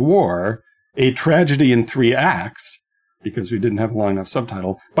Cold War, a tragedy in 3 acts, because we didn't have a long enough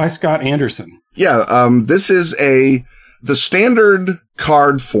subtitle, by Scott Anderson. Yeah, this is the standard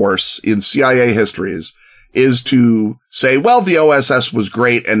card force in CIA histories is to say, well, the OSS was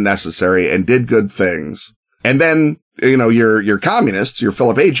great and necessary and did good things. And then, your communists, your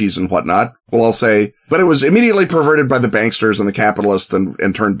Philip Agees and whatnot, will all say, but it was immediately perverted by the banksters and the capitalists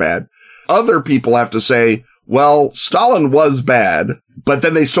and turned bad. Other people have to say, well, Stalin was bad, but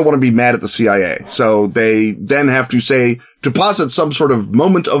then they still want to be mad at the CIA. So they then have to posit some sort of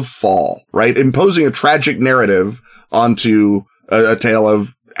moment of fall, right? Imposing a tragic narrative onto a tale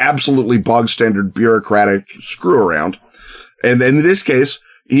of absolutely bog standard bureaucratic screw around. And in this case,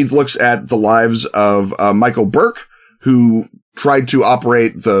 he looks at the lives of Michael Burke, who tried to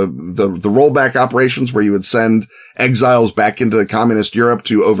operate the rollback operations where you would send exiles back into communist Europe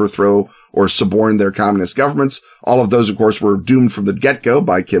to overthrow or suborn their communist governments. All of those, of course, were doomed from the get-go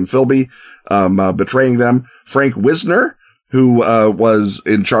by Kim Philby, betraying them. Frank Wisner, who was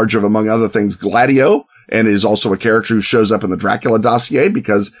in charge of, among other things, Gladio, and is also a character who shows up in the Dracula dossier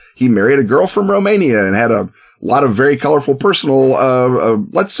because he married a girl from Romania and had a lot of very colorful personal,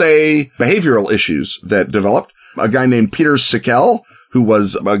 let's say, behavioral issues that developed. A guy named Peter Sikel, who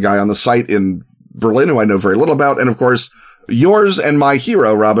was a guy on the site in Berlin who I know very little about. And of course, yours and my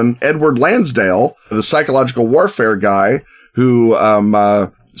hero, Robin, Edward Lansdale, the psychological warfare guy who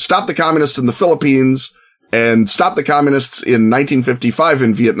stopped the communists in the Philippines and stopped the communists in 1955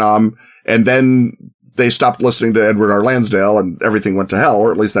 in Vietnam. And then they stopped listening to Edward R. Lansdale and everything went to hell,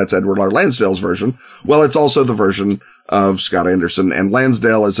 or at least that's Edward R. Lansdale's version. Well, it's also the version of Scott Anderson, and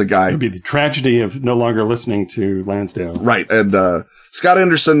Lansdale is a guy. It would be the tragedy of no longer listening to Lansdale. Right. And Scott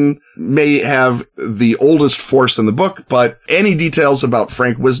Anderson may have the oldest force in the book, but any details about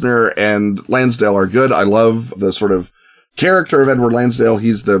Frank Wisner and Lansdale are good. I love the sort of character of Edward Lansdale.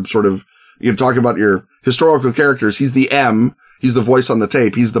 He's the sort of, you talk about your historical characters. He's the M. He's the voice on the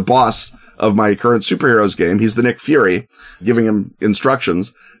tape. He's the boss of my current superheroes game. He's the Nick Fury, giving him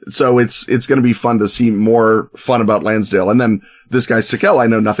instructions. So it's going to be fun to see more fun about Lansdale. And then this guy Sikel, I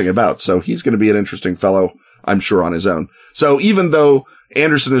know nothing about. So he's going to be an interesting fellow, I'm sure, on his own. So even though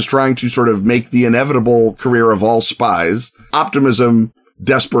Anderson is trying to sort of make the inevitable career of all spies, optimism,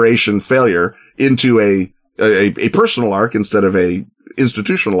 desperation, failure into a personal arc instead of a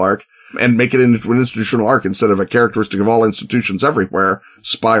institutional arc, and make it into an institutional arc instead of a characteristic of all institutions everywhere,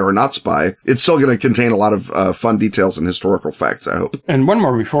 spy or not spy. It's still going to contain a lot of fun details and historical facts, I hope. And one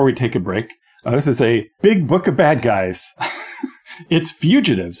more before we take a break. This is a big book of bad guys. It's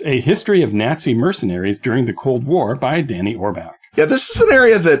Fugitives, A History of Nazi Mercenaries During the Cold War by Danny Orbach. Yeah, this is an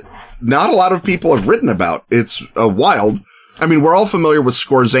area that not a lot of people have written about. It's wild. I mean, we're all familiar with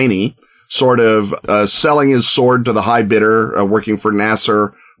Skorzeny, sort of selling his sword to the high bidder, working for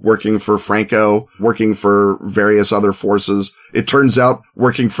Nasser, working for Franco, working for various other forces. It turns out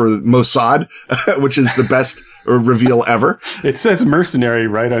working for Mossad, which is the best reveal ever. It says mercenary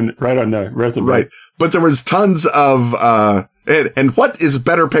right on the resume. Right. But there was tons of, and what is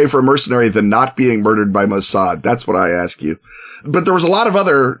better pay for a mercenary than not being murdered by Mossad? That's what I ask you. But there was a lot of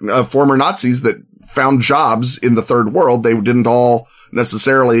other former Nazis that found jobs in the third world. They didn't all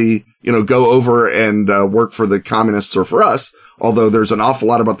necessarily, go over and work for the communists or for us. Although there's an awful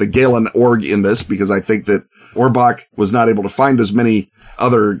lot about the Galen org in this, because I think that Orbach was not able to find as many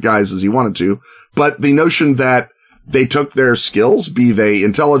other guys as he wanted to. But the notion that they took their skills, be they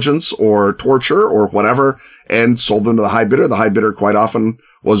intelligence or torture or whatever, and sold them to the high bidder. The high bidder quite often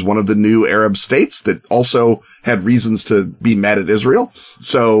was one of the new Arab states that also had reasons to be mad at Israel.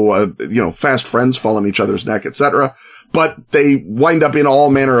 So, fast friends fall on each other's neck, etc. But they wind up in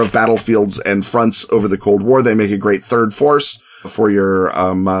all manner of battlefields and fronts over the Cold War. They make a great third force for your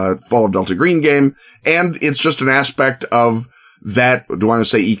Fall of Delta Green game. And it's just an aspect of that, do I want to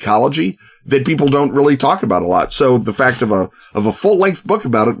say ecology, that people don't really talk about a lot. So the fact of a full-length book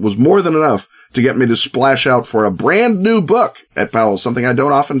about it was more than enough to get me to splash out for a brand new book at Powell's, something I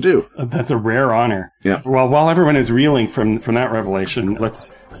don't often do. That's a rare honor. Yeah. Well, while everyone is reeling from that revelation,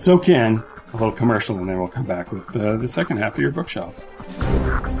 let's soak in a little commercial, and then we'll come back with the second half of your bookshelf.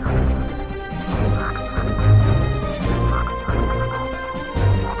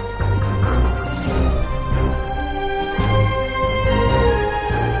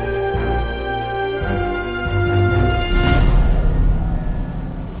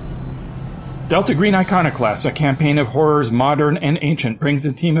 Delta Green Iconoclast, a campaign of horrors modern and ancient, brings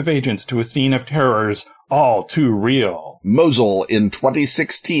a team of agents to a scene of terrors all too real. Mosul in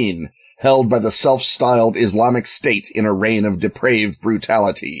 2016, held by the self-styled Islamic State in a reign of depraved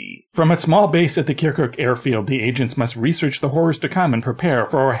brutality. From a small base at the Kirkuk airfield, the agents must research the horrors to come and prepare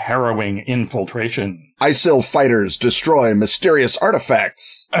for a harrowing infiltration. ISIL fighters destroy mysterious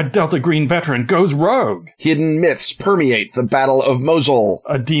artifacts. A Delta Green veteran goes rogue. Hidden myths permeate the Battle of Mosul.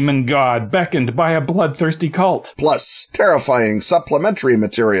 A demon god beckoned by a bloodthirsty cult. Plus terrifying supplementary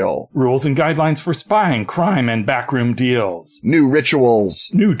material. Rules and guidelines for spying, crime, and backroom deals. New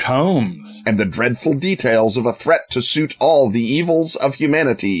rituals. New tomes. And the dreadful details of a threat to suit all the evils of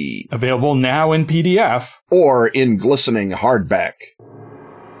humanity. Available now in PDF. Or in glistening hardback.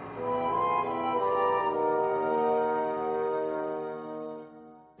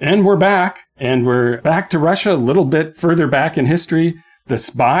 And we're back. And we're back to Russia, a little bit further back in history. The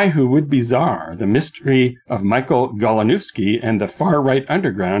Spy Who Would Be Tsar, The Mystery of Michael Golanowski and the Far-Right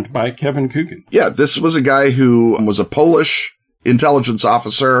Underground by Kevin Coogan. Yeah, this was a guy who was a Polish intelligence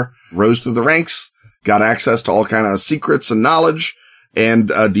officer, rose through the ranks, got access to all kind of secrets and knowledge, and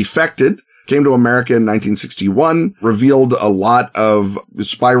defected, came to America in 1961, revealed a lot of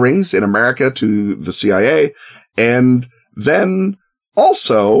spy rings in America to the CIA, and then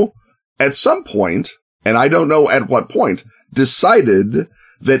also, at some point, and I don't know at what point, decided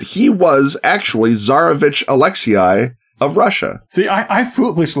that he was actually Tsarevich Alexei of Russia. See, I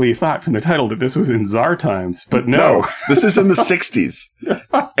foolishly thought from the title that this was in Tsar times, but no. This is in the 60s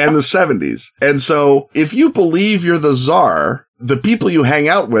and the 70s. And so, if you believe you're the Tsar, the people you hang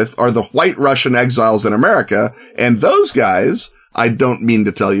out with are the white Russian exiles in America, and those guys, I don't mean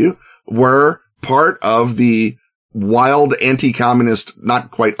to tell you, were part of the wild anti-communist,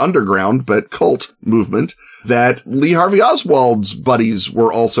 not quite underground, but cult movement that Lee Harvey Oswald's buddies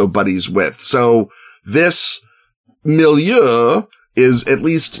were also buddies with. So this milieu is at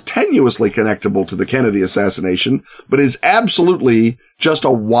least tenuously connectable to the Kennedy assassination, but is absolutely just a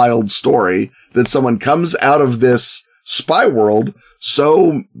wild story that someone comes out of this spy world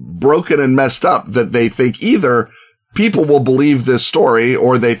so broken and messed up that they think either people will believe this story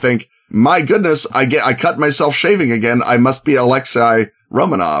or they think, my goodness, I cut myself shaving again. I must be Alexei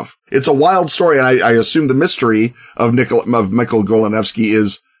Romanov. It's a wild story, and I assume the mystery of Mikhail Golanowski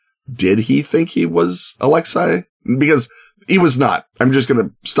is, did he think he was Alexei? Because he was not. I'm just going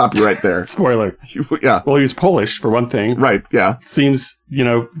to stop you right there. Spoiler. Yeah. Well, he was Polish, for one thing. Right, yeah. Seems,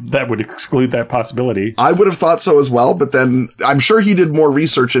 that would exclude that possibility. I would have thought so as well, but then I'm sure he did more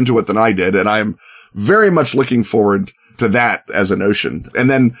research into it than I did, and I'm very much looking forward to that as a notion. And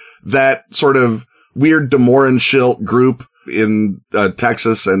then that sort of weird de Mohrenschildt group in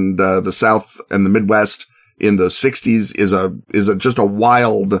Texas and the South and the Midwest in the 60s is just a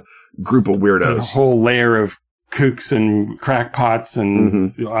wild group of weirdos. A whole layer of kooks and crackpots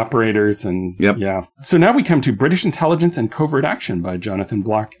and operators and yeah. So now we come to British Intelligence and Covert Action by Jonathan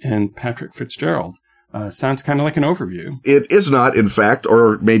Block and Patrick Fitzgerald. Sounds kind of like an overview. It is not, in fact,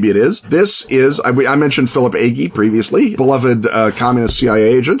 or maybe it is. This is, I mentioned Philip Agee previously, beloved communist CIA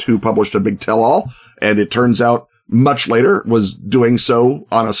agent who published a big tell-all, and it turns out much later was doing so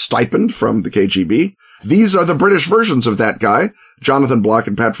on a stipend from the KGB. These are the British versions of that guy. Jonathan Block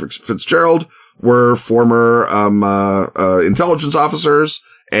and Patrick Fitzgerald were former intelligence officers,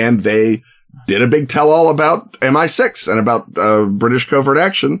 and they did a big tell-all about MI6 and about British covert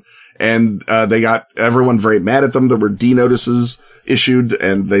action. And they got everyone very mad at them. There were D-notices issued,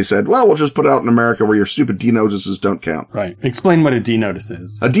 and they said, well, we'll just put it out in America where your stupid D-notices don't count. Right. Explain what a D-notice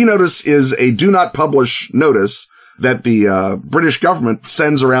is. A D-notice is a do not publish notice that the British government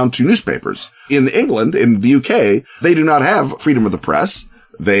sends around to newspapers. In England, in the UK, they do not have freedom of the press.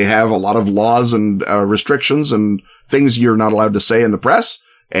 They have a lot of laws and restrictions and things you're not allowed to say in the press.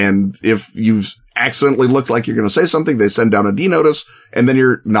 And if you've accidentally looked like you're going to say something, they send down a D-notice, and then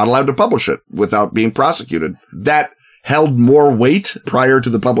you're not allowed to publish it without being prosecuted. That held more weight prior to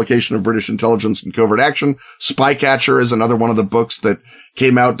the publication of British Intelligence and Covert Action. Spycatcher is another one of the books that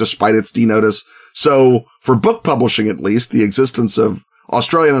came out despite its D-notice. So for book publishing, at least, the existence of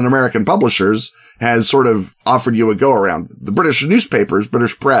Australian and American publishers has sort of offered you a go-around. The British newspapers,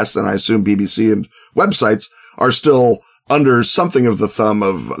 British press, and I assume BBC and websites are still under something of the thumb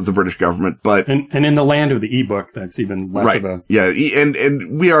of the British government, but and in the land of the ebook, that's even less of a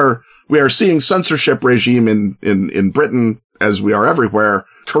and we are seeing censorship regime in Britain, as we are everywhere,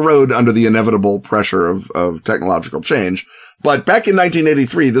 corrode under the inevitable pressure of technological change. But back in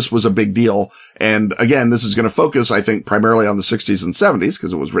 1983, this was a big deal, and again, this is going to focus, I think, primarily on the 60s and 70s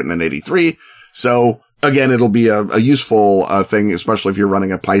because it was written in 83. So again, it'll be a useful thing, especially if you're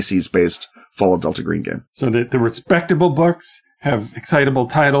running a Pisces-based Fall of Delta Green game. So the respectable books have excitable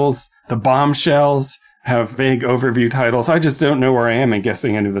titles. The bombshells have vague overview titles. I just don't know where I am in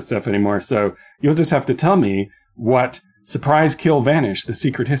guessing any of this stuff anymore. So you'll just have to tell me what Surprise, Kill, Vanish, The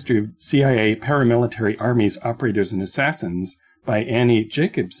Secret History of CIA Paramilitary Armies, Operators, and Assassins by Annie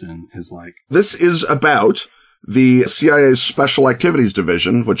Jacobsen is like. This is about the CIA's Special Activities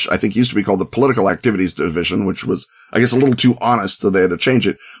Division, which I think used to be called the Political Activities Division, which was, I guess, a little too honest, so they had to change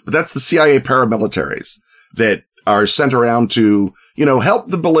it. But that's the CIA paramilitaries that are sent around to, help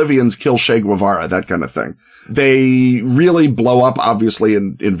the Bolivians kill Che Guevara, that kind of thing. They really blow up, obviously,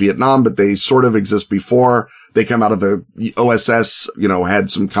 in Vietnam, but they sort of exist before. They come out of the OSS,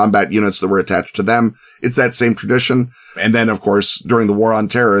 had some combat units that were attached to them. It's that same tradition. And then, of course, during the War on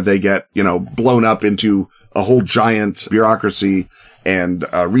Terror, they get, blown up into a whole giant bureaucracy and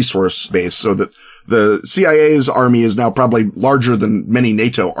resource base, so that the CIA's army is now probably larger than many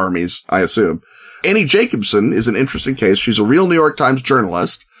NATO armies, I assume. Annie Jacobsen is an interesting case. She's a real New York Times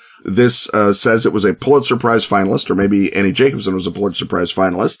journalist. This says it was a Pulitzer Prize finalist, or maybe Annie Jacobsen was a Pulitzer Prize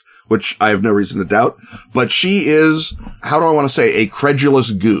finalist, which I have no reason to doubt. But she is, how do I want to say, a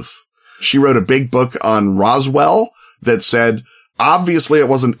credulous goof. She wrote a big book on Roswell that said, obviously it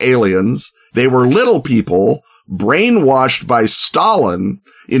wasn't aliens. They were little people brainwashed by Stalin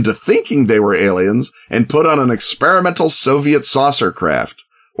into thinking they were aliens and put on an experimental Soviet saucer craft,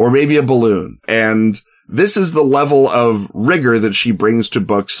 or maybe a balloon. And this is the level of rigor that she brings to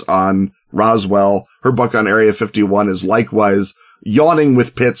books on Roswell. Her book on Area 51 is likewise yawning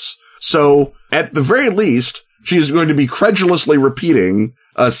with pits. So at the very least, she is going to be credulously repeating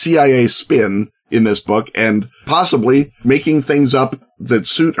a CIA spin in this book and possibly making things up that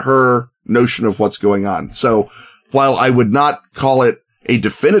suit her notion of what's going on. So while I would not call it a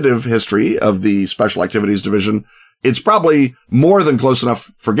definitive history of the Special Activities Division, it's probably more than close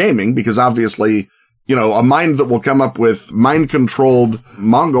enough for gaming, because obviously, a mind that will come up with mind-controlled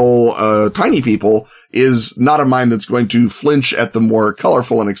Mongol tiny people is not a mind that's going to flinch at the more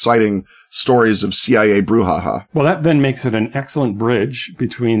colorful and exciting stories of CIA brouhaha. Well, that then makes it an excellent bridge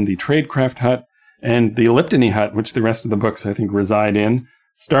between the Tradecraft Hut and the Elliptony Hut, which the rest of the books, I think, reside in,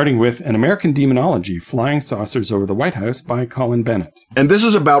 starting with An American Demonology, Flying Saucers Over the White House by Colin Bennett. And this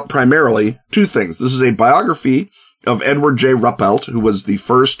is about primarily two things. This is a biography of Edward J. Ruppelt, who was the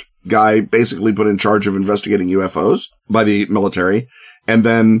first guy basically put in charge of investigating UFOs by the military. And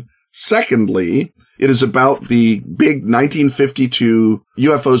then secondly, it is about the big 1952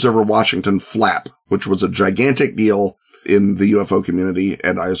 UFOs over Washington flap, which was a gigantic deal in the UFO community,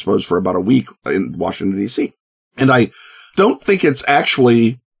 and I suppose for about a week in Washington, D.C. And I don't think it's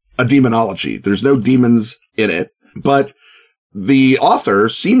actually a demonology. There's no demons in it, but the author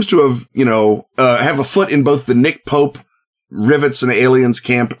seems to have, have a foot in both the Nick Pope Rivets and Aliens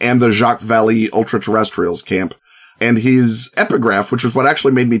camp and the Jacques Vallée Ultra-Terrestrials camp. And his epigraph, which is what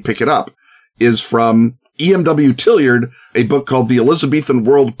actually made me pick it up, is from E.M.W. Tilliard, a book called The Elizabethan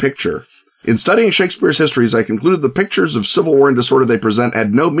World Picture. In studying Shakespeare's histories, I concluded the pictures of civil war and disorder they present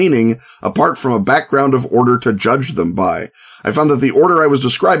had no meaning apart from a background of order to judge them by. I found that the order I was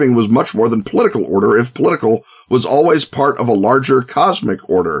describing was much more than political order, if political was always part of a larger cosmic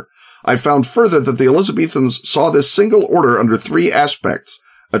order. I found further that the Elizabethans saw this single order under three aspects: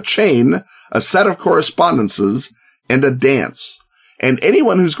 a chain, a set of correspondences, and a dance. And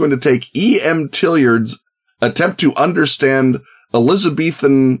anyone who's going to take E.M. Tilliard's attempt to understand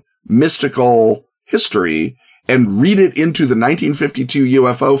Elizabethan mystical history and read it into the 1952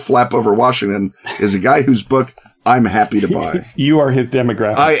 UFO flap over Washington is a guy whose book I'm happy to buy. You are his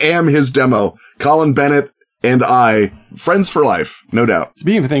demographic. I am his demo. Colin Bennett and I, friends for life, no doubt.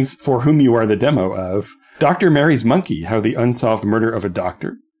 Speaking of things for whom you are the demo of, Dr. Mary's Monkey, How the Unsolved Murder of a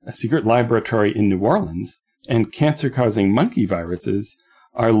Doctor, a Secret Laboratory in New Orleans, and cancer-causing monkey viruses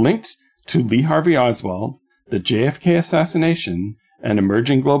are linked to Lee Harvey Oswald, the JFK assassination, and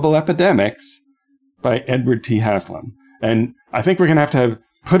emerging global epidemics by Edward T. Haslam. And I think we're going to have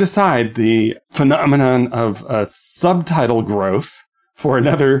put aside the phenomenon of subtitle growth for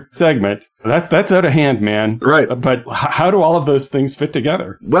another segment. That's out of hand, man. Right. But how do all of those things fit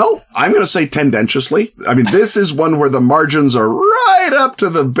together? Well, I'm going to say tendentiously. I mean, this is one where the margins are right up to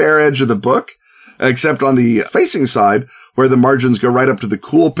the bare edge of the book, except on the facing side, where the margins go right up to the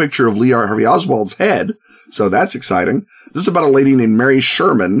cool picture of Lee Harvey Oswald's head. So that's exciting. This is about a lady named Mary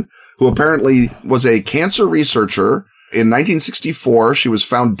Sherman, who apparently was a cancer researcher. In 1964, she was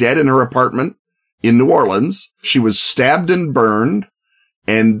found dead in her apartment in New Orleans. She was stabbed and burned,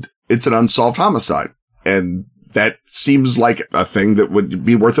 and it's an unsolved homicide. And that seems like a thing that would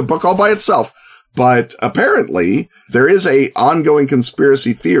be worth a book all by itself. But apparently, there is a ongoing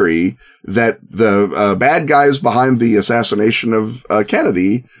conspiracy theory that the bad guys behind the assassination of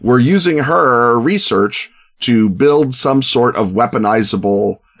Kennedy were using her research to build some sort of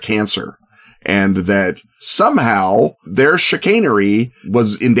weaponizable cancer. And that somehow their chicanery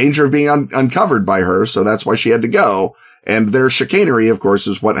was in danger of being uncovered by her, so that's why she had to go. And their chicanery, of course,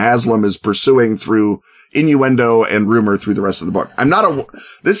 is what Haslam is pursuing through innuendo and rumor through the rest of the book.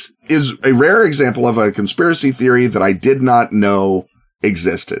 This is a rare example of a conspiracy theory that I did not know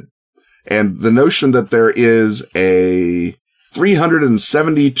existed. And the notion that there is a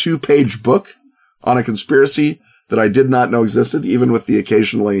 372-page book on a conspiracy that I did not know existed, even with the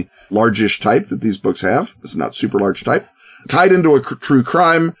occasionally largish type that these books have. This is not super large type. Tied into a true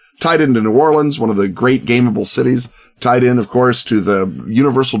crime, tied into New Orleans, one of the great gameable cities, tied in, of course, to the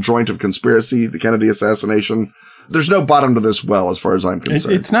universal joint of conspiracy, the Kennedy assassination. There's no bottom to this well, as far as I'm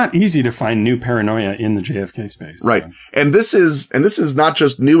concerned. It's not easy to find new paranoia in the JFK space. Right. So. And this is not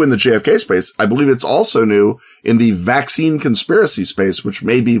just new in the JFK space. I believe it's also new in the vaccine conspiracy space, which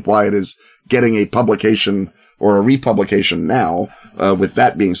may be why it is getting a publication or a republication now, with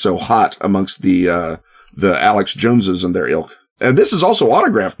that being so hot amongst the Alex Joneses and their ilk. And this is also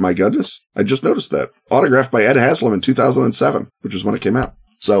autographed, my goodness. I just noticed that. Autographed by Ed Haslam in 2007, which is when it came out.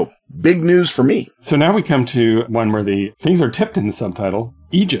 So, big news for me. So now we come to one where the things are tipped in the subtitle.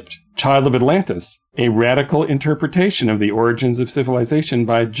 Egypt, Child of Atlantis, a radical interpretation of the origins of civilization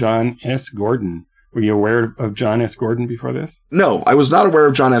by John S. Gordon. Were you aware of John S. Gordon before this? No, I was not aware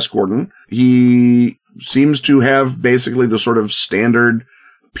of John S. Gordon. He seems to have basically the sort of standard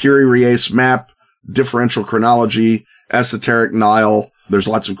Piri-Reis map, differential chronology, esoteric Nile. There's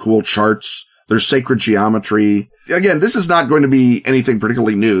lots of cool charts. There's sacred geometry. Again, this is not going to be anything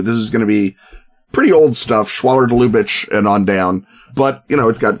particularly new. This is going to be pretty old stuff, Schwaller to Lubitsch and on down. But,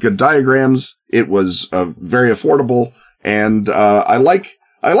 it's got good diagrams. It was very affordable. And I like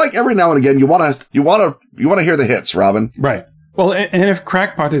every now and again, you want to hear the hits, Robin. Right. Well, and if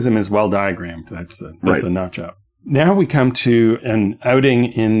crackpotism is well diagrammed, that's a notch up. Now we come to an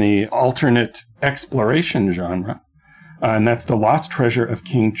outing in the alternate exploration genre. And that's The Lost Treasure of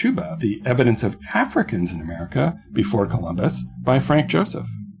King Chuba, The Evidence of Africans in America Before Columbus by Frank Joseph.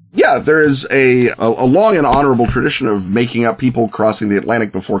 Yeah, there is a long and honorable tradition of making up people crossing the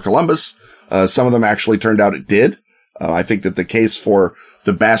Atlantic before Columbus. Some of them actually turned out it did. I think that the case for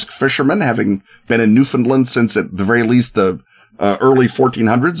the Basque fishermen having been in Newfoundland since at the very least the early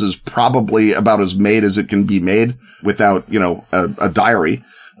 1400s is probably about as made as it can be made without, a diary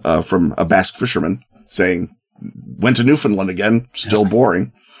from a Basque fisherman saying, went to Newfoundland again, still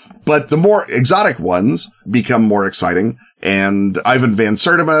boring. But the more exotic ones become more exciting. And Ivan van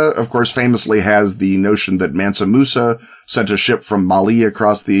Sertima, of course, famously has the notion that Mansa Musa sent a ship from Mali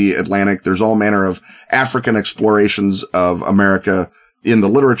across the Atlantic. There's all manner of African explorations of America in the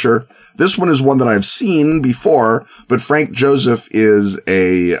literature. This one is one that I've seen before, but Frank Joseph is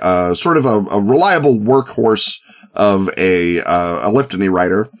a sort of a reliable workhorse of a Elliptony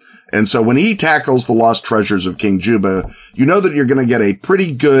writer. And so when he tackles the lost treasures of King Juba, you know that you're going to get a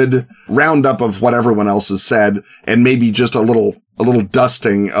pretty good roundup of what everyone else has said, and maybe just a little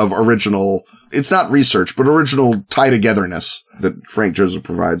dusting of original, it's not research, but original tie-togetherness that Frank Joseph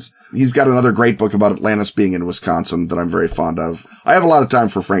provides. He's got another great book about Atlantis being in Wisconsin that I'm very fond of. I have a lot of time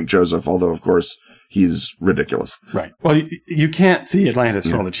for Frank Joseph, although, of course, he's ridiculous. Right. Well, you can't see Atlantis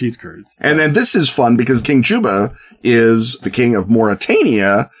for all the cheese curds. And then this is fun because King Juba is the king of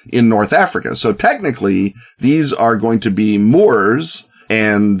Mauritania in North Africa. So technically, these are going to be Moors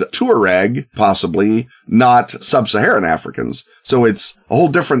and Tuareg, possibly, not sub-Saharan Africans. So it's a whole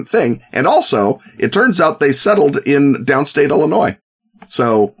different thing. And also, it turns out they settled in downstate Illinois.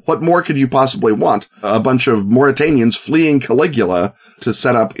 So what more could you possibly want? A bunch of Mauritanians fleeing Caligula to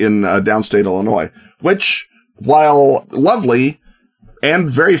set up in downstate Illinois, which, while lovely and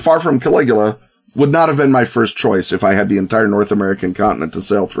very far from Caligula, would not have been my first choice if I had the entire North American continent to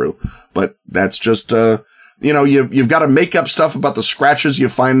sail through. But that's just, you've got to make up stuff about the scratches you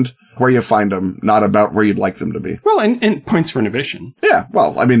find where you find them, not about where you'd like them to be. Well, and points for innovation. Yeah,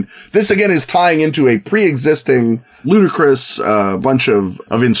 well, I mean, this again is tying into a pre-existing ludicrous bunch of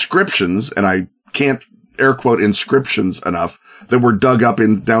inscriptions, and I can't air quote inscriptions enough, that were dug up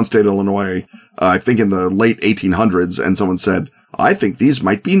in downstate Illinois, I think in the late 1800s, and someone said, I think these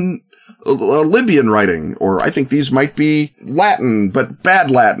might be Libyan writing, or I think these might be Latin, but bad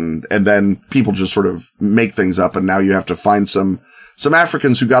Latin. And then people just sort of make things up, and now you have to find some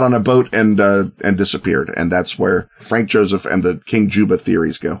Africans who got on a boat and disappeared. And that's where Frank Joseph and the King Juba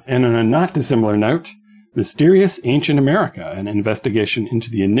theories go. And on a not dissimilar note, Mysterious Ancient America, an investigation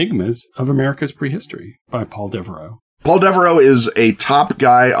into the enigmas of America's prehistory by Paul Devereaux. Paul Devereaux is a top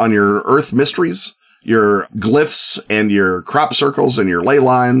guy on your Earth mysteries, your glyphs and your crop circles and your ley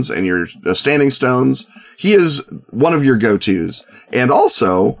lines and your standing stones. He is one of your go-tos. And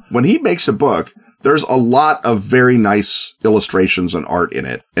also, when he makes a book, there's a lot of very nice illustrations and art in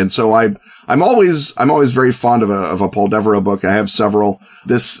it. And so I'm always very fond of a Paul Devereaux book. I have several.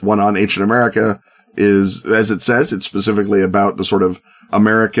 This one on Ancient America is, as it says, it's specifically about the sort of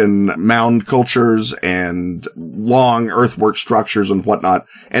American mound cultures and long earthwork structures and whatnot.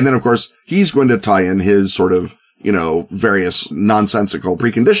 And then, of course, he's going to tie in his sort of, various nonsensical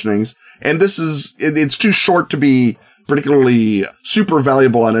preconditionings. And this is, it's too short to be particularly super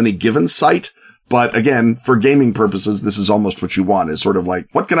valuable on any given site. But again, for gaming purposes, this is almost what you want, is sort of like,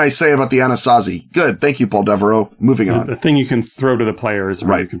 what can I say about the Anasazi? Good. Thank you, Paul Devereaux. Moving on. The thing you can throw to the players,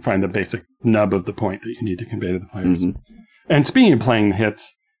 where right. You can find the basic nub of the point that you need to convey to the players. Mm-hmm. And speaking of playing the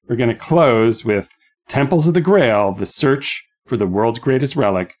hits, we're going to close with Temples of the Grail, The Search for the World's Greatest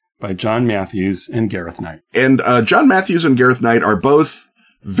Relic by John Matthews and Gareth Knight. And John Matthews and Gareth Knight are both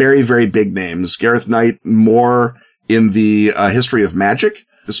very, very big names. Gareth Knight more in the history of magic,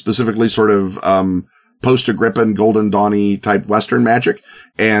 specifically sort of post-Agrippan, Golden Dawn-y type Western magic.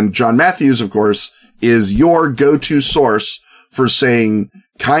 And John Matthews, of course, is your go-to source for saying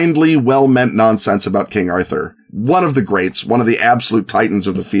kindly, well-meant nonsense about King Arthur. One of the greats, one of the absolute titans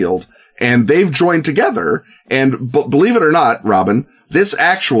of the field. And they've joined together. And believe it or not, Robin, this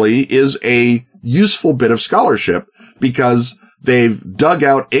actually is a useful bit of scholarship, because they've dug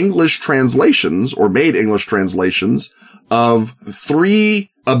out English translations, or made English translations, of 3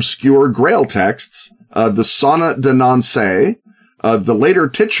 obscure Grail texts, the Sonnet de Nancy, the later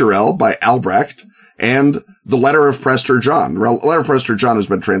Titurel by Albrecht, and the Letter of Prester John. The Letter of Prester John has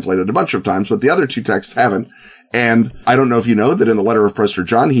been translated a bunch of times, but the other 2 texts haven't. And I don't know if you know that in the Letter of Prester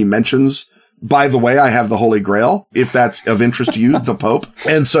John, he mentions, by the way, I have the Holy Grail, if that's of interest to you, the Pope.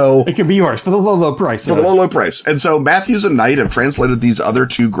 And so it can be yours for the low, low price. For the low, low price. And so Matthews and Knight have translated these other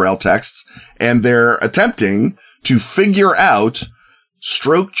 2 Grail texts, and they're attempting to figure out,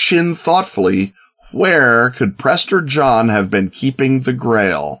 stroke chin thoughtfully, where could Prester John have been keeping the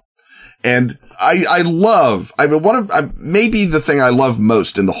Grail? And maybe the thing I love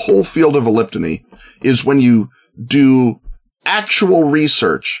most in the whole field of Elliptony is when you do actual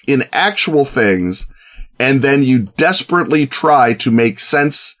research in actual things, and then you desperately try to make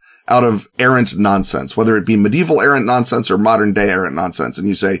sense out of errant nonsense, whether it be medieval errant nonsense or modern day errant nonsense. And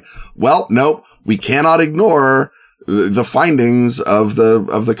you say, well, no, we cannot ignore the findings of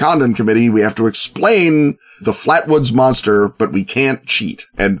the Condon Committee. We have to explain the Flatwoods monster, but we can't cheat.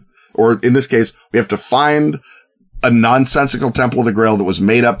 And or in this case, we have to find a nonsensical Temple of the Grail that was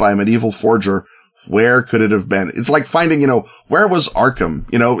made up by a medieval forger. Where could it have been? It's like finding, where was Arkham?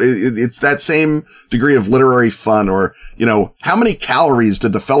 It's that same degree of literary fun, or, how many calories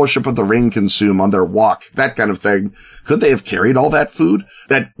did the Fellowship of the Ring consume on their walk? That kind of thing. Could they have carried all that food?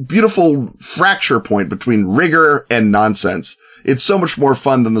 That beautiful fracture point between rigor and nonsense. It's so much more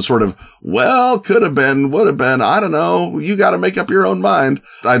fun than the sort of, well, could have been, would have been, I don't know. You got to make up your own mind.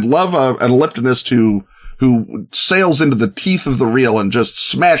 I'd love an elliptonist who sails into the teeth of the reel and just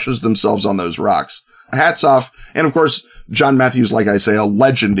smashes themselves on those rocks. Hats off. And of course, John Matthews, like I say, a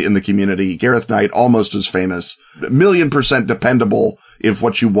legend in the community. Gareth Knight, almost as famous. 1,000,000% dependable. If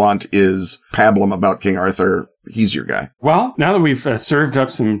what you want is pablum about King Arthur, he's your guy. Well, now that we've served up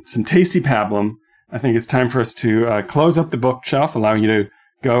some tasty pablum, I think it's time for us to close up the bookshelf, allow you to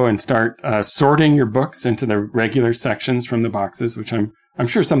go and start sorting your books into the regular sections from the boxes, which I'm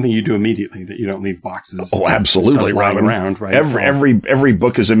sure something you do immediately, that you don't leave boxes. Oh, absolutely, Robin. Around, right? Every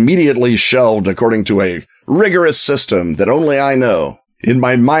book is immediately shelved according to a rigorous system that only I know. In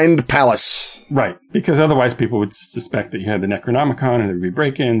my mind palace. Right. Because otherwise people would suspect that you had the Necronomicon and there'd be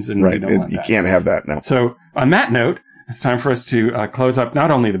break-ins, and right. we don't want that. You can't have that now. So on that note, it's time for us to close up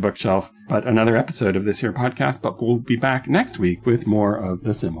not only the bookshelf, but another episode of this here podcast. But we'll be back next week with more of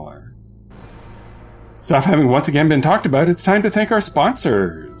the similar. Stuff having once again been talked about, it's time to thank our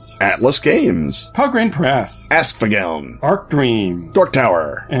sponsors. Atlas Games. Pelgrane Press. Askfageln. Arc Dream. Dork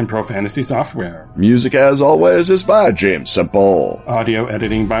Tower. And Pro Fantasy Software. Music, as always, is by James Semple. Audio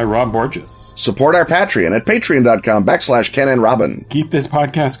editing by Rob Borges. Support our Patreon at patreon.com/Ken and Robin. Keep this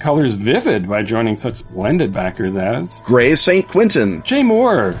podcast colors vivid by joining such splendid backers as Gray St. Quentin. Jay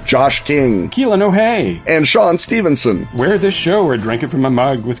Moore. Josh King. Keelan O'Hay. And Sean Stevenson. Wear this show or drink it from a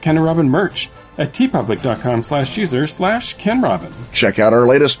mug with Ken and Robin merch at tpublic.com/user/KenRobin. Check out our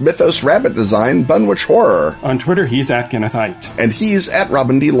latest Mythos rabbit design, Bunwich Horror. On Twitter, he's at Kennethite. And he's at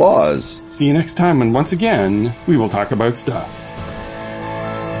Robin D. Laws. See you next time, and once again, we will talk about stuff.